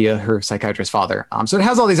pills via her psychiatrist father. So it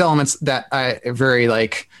has all these elements that are very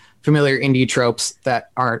like familiar indie tropes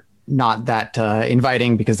that are not that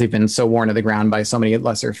inviting because they've been so worn to the ground by so many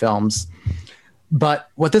lesser films. But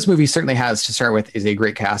what this movie certainly has to start with is a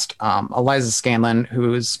great cast. Eliza Scanlen,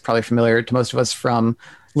 who is probably familiar to most of us from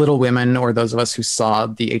Little Women, or those of us who saw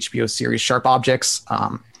the HBO series Sharp Objects.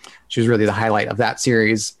 She was really the highlight of that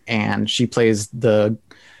series, and she plays the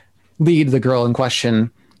lead, the girl in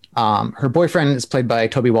question. Her boyfriend is played by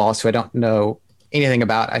Toby Wallace, who I don't know anything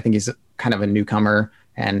about. I think he's kind of a newcomer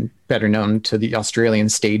and better known to the Australian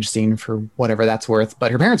stage scene for whatever that's worth.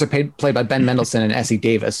 But her parents are played by Ben Mendelsohn and Essie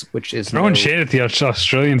Davis, which is throwing shade at the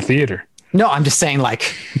Australian theater. No, I'm just saying,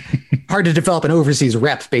 like, hard to develop an overseas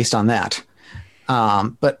rep based on that.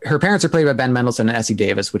 But her parents are played by Ben Mendelsohn and Essie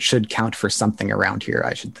Davis, which should count for something around here,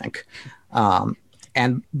 I should think.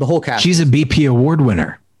 And the whole cast. She's a BP award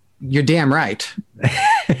winner. You're damn right.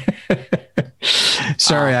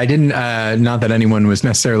 Sorry, I didn't, not that anyone was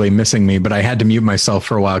necessarily missing me, but I had to mute myself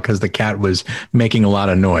for a while because the cat was making a lot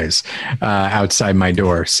of noise outside my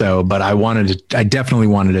door. So, but I definitely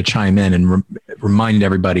wanted to chime in and remind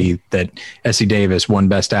everybody that Essie Davis won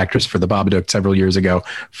Best Actress for The Babadook several years ago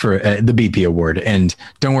for the BP Award. And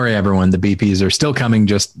don't worry, everyone, the BPs are still coming,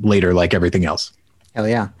 just later, like everything else. Hell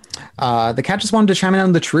yeah. The cat just wanted to chime in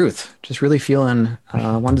on the truth. Just really feeling,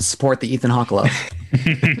 wanted to support the Ethan Hawke love.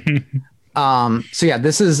 So yeah,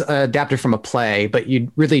 this is adapted from a play, but you'd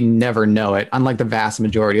really never know it. Unlike the vast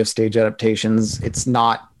majority of stage adaptations, it's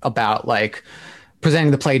not about like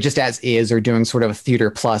presenting the play just as is or doing sort of a theater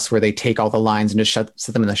plus where they take all the lines and just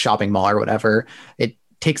set them in the shopping mall or whatever. It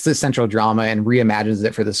takes the central drama and reimagines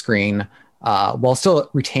it for the screen while still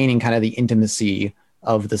retaining kind of the intimacy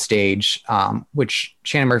of the stage, which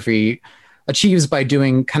Shannon Murphy achieves by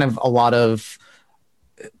doing kind of a lot of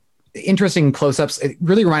interesting close-ups. It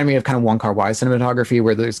really reminded me of kind of Wong Kar-wai cinematography,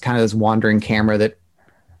 where there's kind of this wandering camera that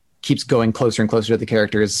keeps going closer and closer to the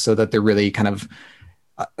characters so that they're really kind of,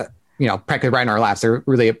 practically right in our laps. They're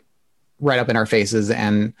really right up in our faces,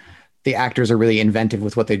 and the actors are really inventive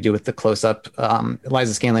with what they do with the close-up.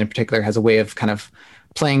 Eliza Scanlen in particular has a way of kind of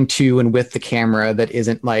playing to and with the camera that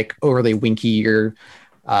isn't like overly winky or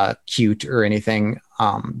cute or anything,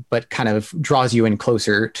 but kind of draws you in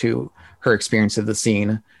closer to her experience of the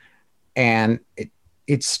scene. And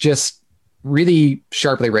it's just really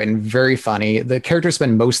sharply written, very funny. The characters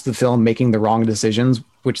spend most of the film making the wrong decisions,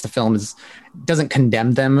 which the film doesn't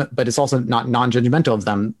condemn them, but it's also not non-judgmental of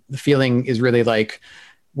them. The feeling is really like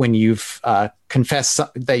when you've confessed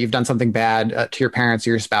that you've done something bad to your parents or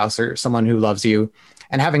your spouse or someone who loves you,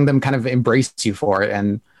 and having them kind of embrace you for it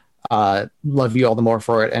and love you all the more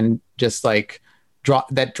for it, and just like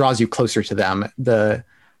draws you closer to them. The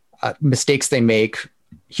mistakes they make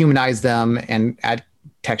humanize them and add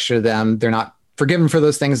texture to them. They're not forgiven for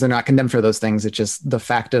those things. They're not condemned for those things. It's just the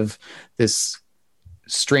fact of this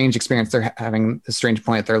strange experience they're having, a strange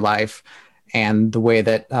point at their life, and the way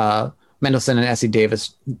that Mendelsohn and Essie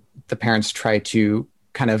Davis, the parents, try to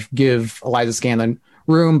kind of give Eliza Scanlen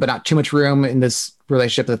room, but not too much room in this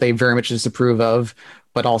relationship that they very much disapprove of,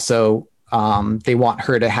 but also they want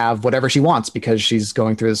her to have whatever she wants because she's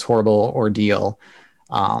going through this horrible ordeal.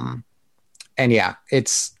 And yeah,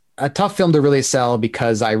 it's a tough film to really sell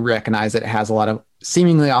because I recognize that it has a lot of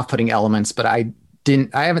seemingly off-putting elements, but I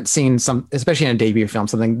haven't seen some, especially in a debut film,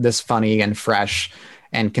 something this funny and fresh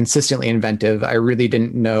and consistently inventive. I really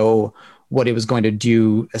didn't know what it was going to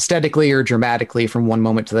do aesthetically or dramatically from one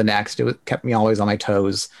moment to the next. Kept me always on my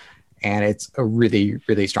toes, and it's a really,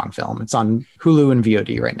 really strong film. It's on Hulu and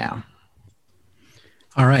VOD right now.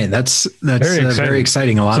 All right. That's very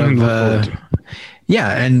exciting. A lot of,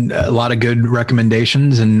 yeah. And a lot of good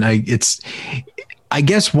recommendations. And I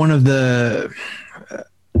guess one of the,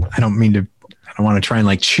 I don't want to try and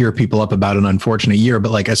like cheer people up about an unfortunate year,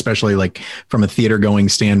 but like, especially like from a theater going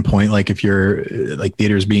standpoint, like if you're like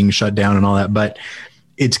theaters being shut down and all that, but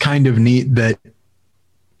it's kind of neat that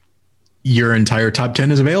your entire top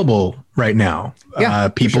 10 is available right now. Yeah,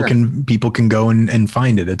 people can go and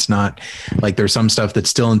find it. It's not like there's some stuff that's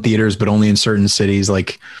still in theaters, but only in certain cities.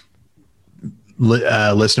 Like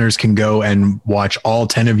listeners can go and watch all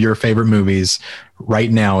 10 of your favorite movies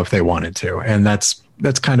right now if they wanted to. And that's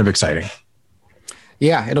kind of exciting.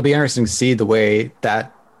 Yeah. It'll be interesting to see the way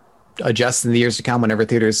that adjusts in the years to come whenever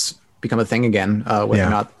theaters become a thing again, whether or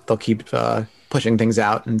not they'll keep pushing things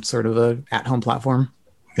out in sort of a at-home platform.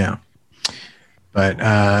 Yeah. But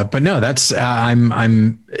no, that's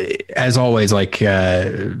I'm as always, like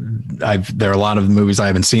there are a lot of movies I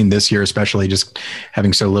haven't seen this year, especially just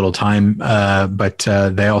having so little time. But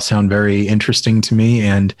they all sound very interesting to me,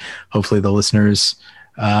 and hopefully the listeners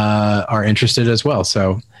are interested as well.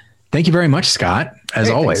 So thank you very much, Scott, as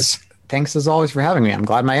always. Thanks as always for having me. I'm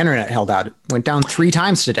glad my internet held out. It went down 3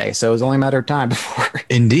 times today, so it was only a matter of time before.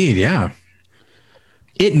 Indeed, yeah.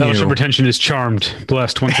 Battleship Retention is charmed,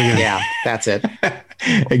 blessed once again. Yeah, that's it.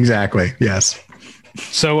 Exactly. Yes.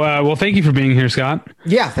 So, well, thank you for being here, Scott.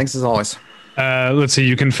 Yeah, thanks as always. Let's see.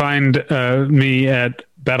 You can find me at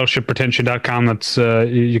battleshipretention.com. That's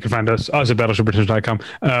you can find us at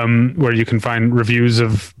battleshipretention.com, where you can find reviews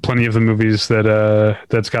of plenty of the movies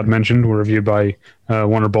that Scott mentioned were reviewed by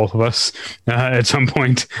one or both of us at some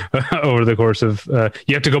point over the course of.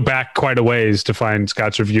 You have to go back quite a ways to find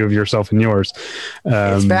Scott's review of Yourself and Yours.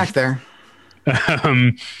 It's back there.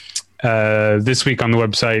 This week on the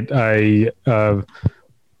website, by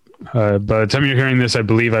the time you're hearing this, I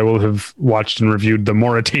believe I will have watched and reviewed The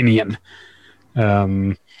Mauritanian.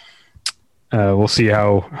 We'll see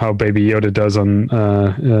how Baby Yoda does on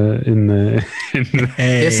in the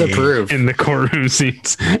Disapprove in the courtroom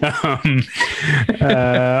scenes.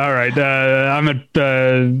 All right, I'm at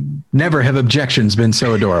never have objections been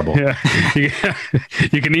so adorable. Yeah,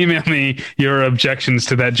 you can email me your objections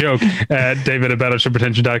to that joke at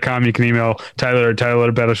david@battleshipretention.com. You can email Tyler at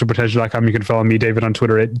battleshipretention.com. You can follow me, David, on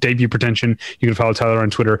Twitter at DebutPretension. You can follow Tyler on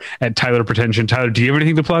Twitter at TylerPretension. Tyler, do you have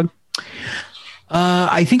anything to plug?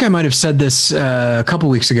 I think I might have said this a couple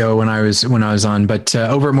weeks ago when I was on, but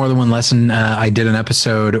over at More Than One Lesson, I did an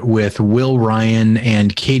episode with Will Ryan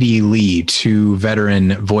and Katie Lee, 2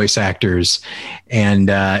 veteran voice actors, and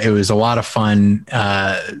it was a lot of fun.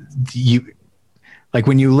 Like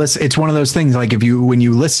when you listen, it's one of those things, like when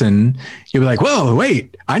you listen, you'll be like, whoa,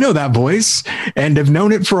 wait, I know that voice and have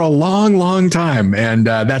known it for a long, long time. And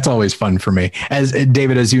that's always fun for me. As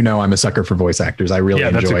David, as you know, I'm a sucker for voice actors. I really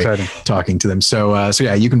enjoy talking to them. So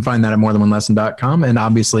yeah, you can find that at morethanonelesson.com. And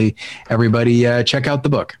obviously everybody check out the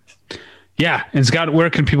book. Yeah. And Scott, where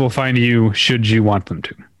can people find you should you want them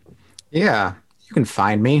to? Yeah, you can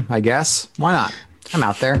find me, I guess. Why not? I'm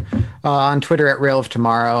out there on Twitter at Rail of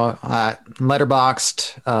Tomorrow,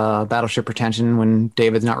 Letterboxd, Battleship Retention. When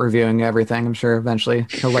David's not reviewing everything, I'm sure eventually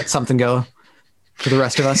he'll let something go for the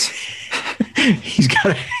rest of us. He's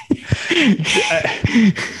got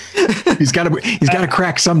to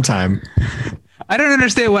crack sometime. I don't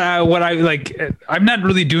understand what I like. I'm not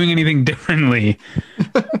really doing anything differently.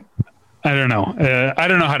 I don't know. I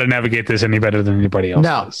don't know how to navigate this any better than anybody else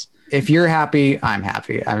does. If you're happy, I'm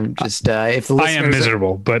happy. I'm just if the listeners I am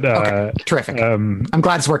miserable, but okay, terrific. I'm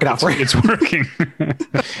glad it's working out for you. It's working.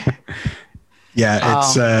 Yeah,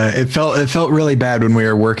 it felt really bad when we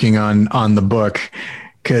were working on the book,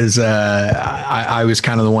 because I was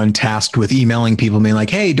kind of the one tasked with emailing people, being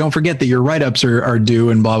like, hey, don't forget that your write-ups are due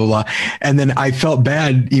and blah, blah, blah. And then I felt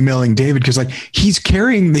bad emailing David because like he's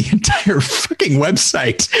carrying the entire fucking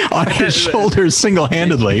website on his shoulders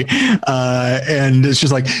single-handedly. And it's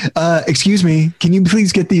just like, excuse me, can you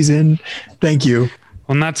please get these in? Thank you.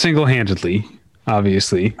 Well, not single-handedly,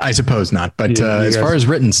 obviously. I suppose not. But as far as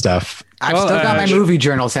written stuff, I've still got my movie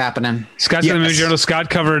journals happening. Scott's got the movie journal.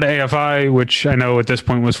 Scott covered AFI, which I know at this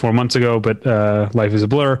point was 4 months ago, but life is a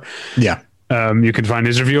blur. Yeah. You can find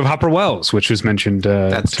his review of Hopper Wells, which was mentioned.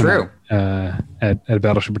 That's true. At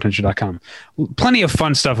battleshipretention.com. Plenty of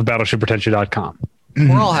fun stuff at battleshipretention.com.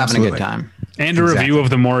 We're all having a good time. And a review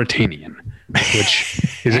of The Mauritanian, which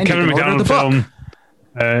is a Kevin McDonald film.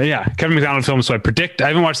 Kevin McDonald film. So I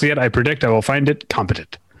haven't watched it yet. I predict I will find it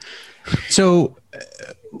competent. So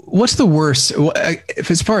what's the worst,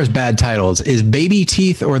 as far as bad titles, is Baby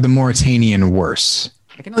Teeth or The Mauritanian worse?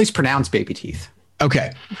 I can at least pronounce Baby Teeth.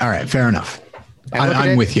 Okay. All right. Fair enough.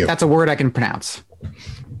 I'm with you. That's a word I can pronounce.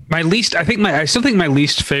 I still think my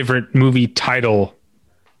least favorite movie title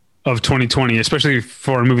of 2020, especially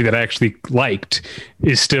for a movie that I actually liked,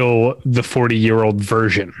 is still The 40-Year-Old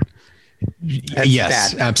Version.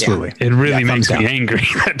 Yes, bad. absolutely. Yeah. It really makes me angry,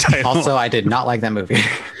 that title. Also, I did not like that movie.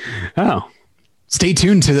 Oh. Stay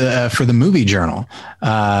tuned to the for the movie journal.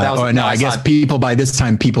 I guess by this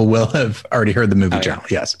time people will have already heard the movie journal.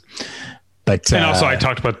 Yes, but and also I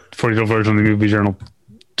talked about 40-year-old version of the movie journal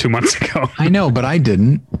 2 months ago. I know, but I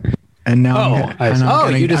didn't, and now I'm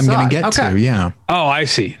going to get to. Yeah. Oh, I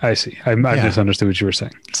see. I misunderstood what you were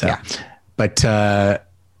saying. So, but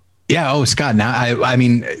Oh, Scott. Now I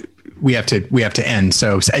mean. We have to end.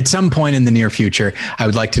 So at some point in the near future, I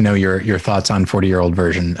would like to know your thoughts on 40-year-old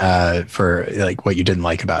version for like what you didn't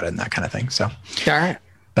like about it and that kind of thing. So, all right.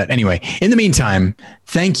 But anyway, in the meantime,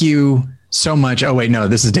 thank you so much. Oh wait, no,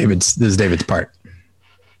 this is David's part.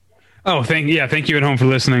 Oh, thank you at home for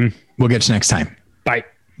listening. We'll get you next time. Bye.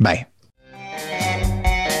 Bye.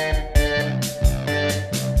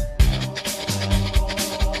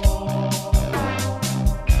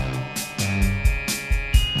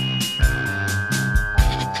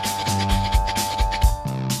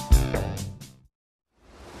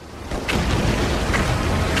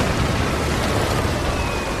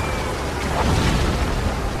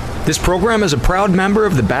 This program is a proud member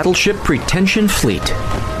of the Battleship Pretension Fleet.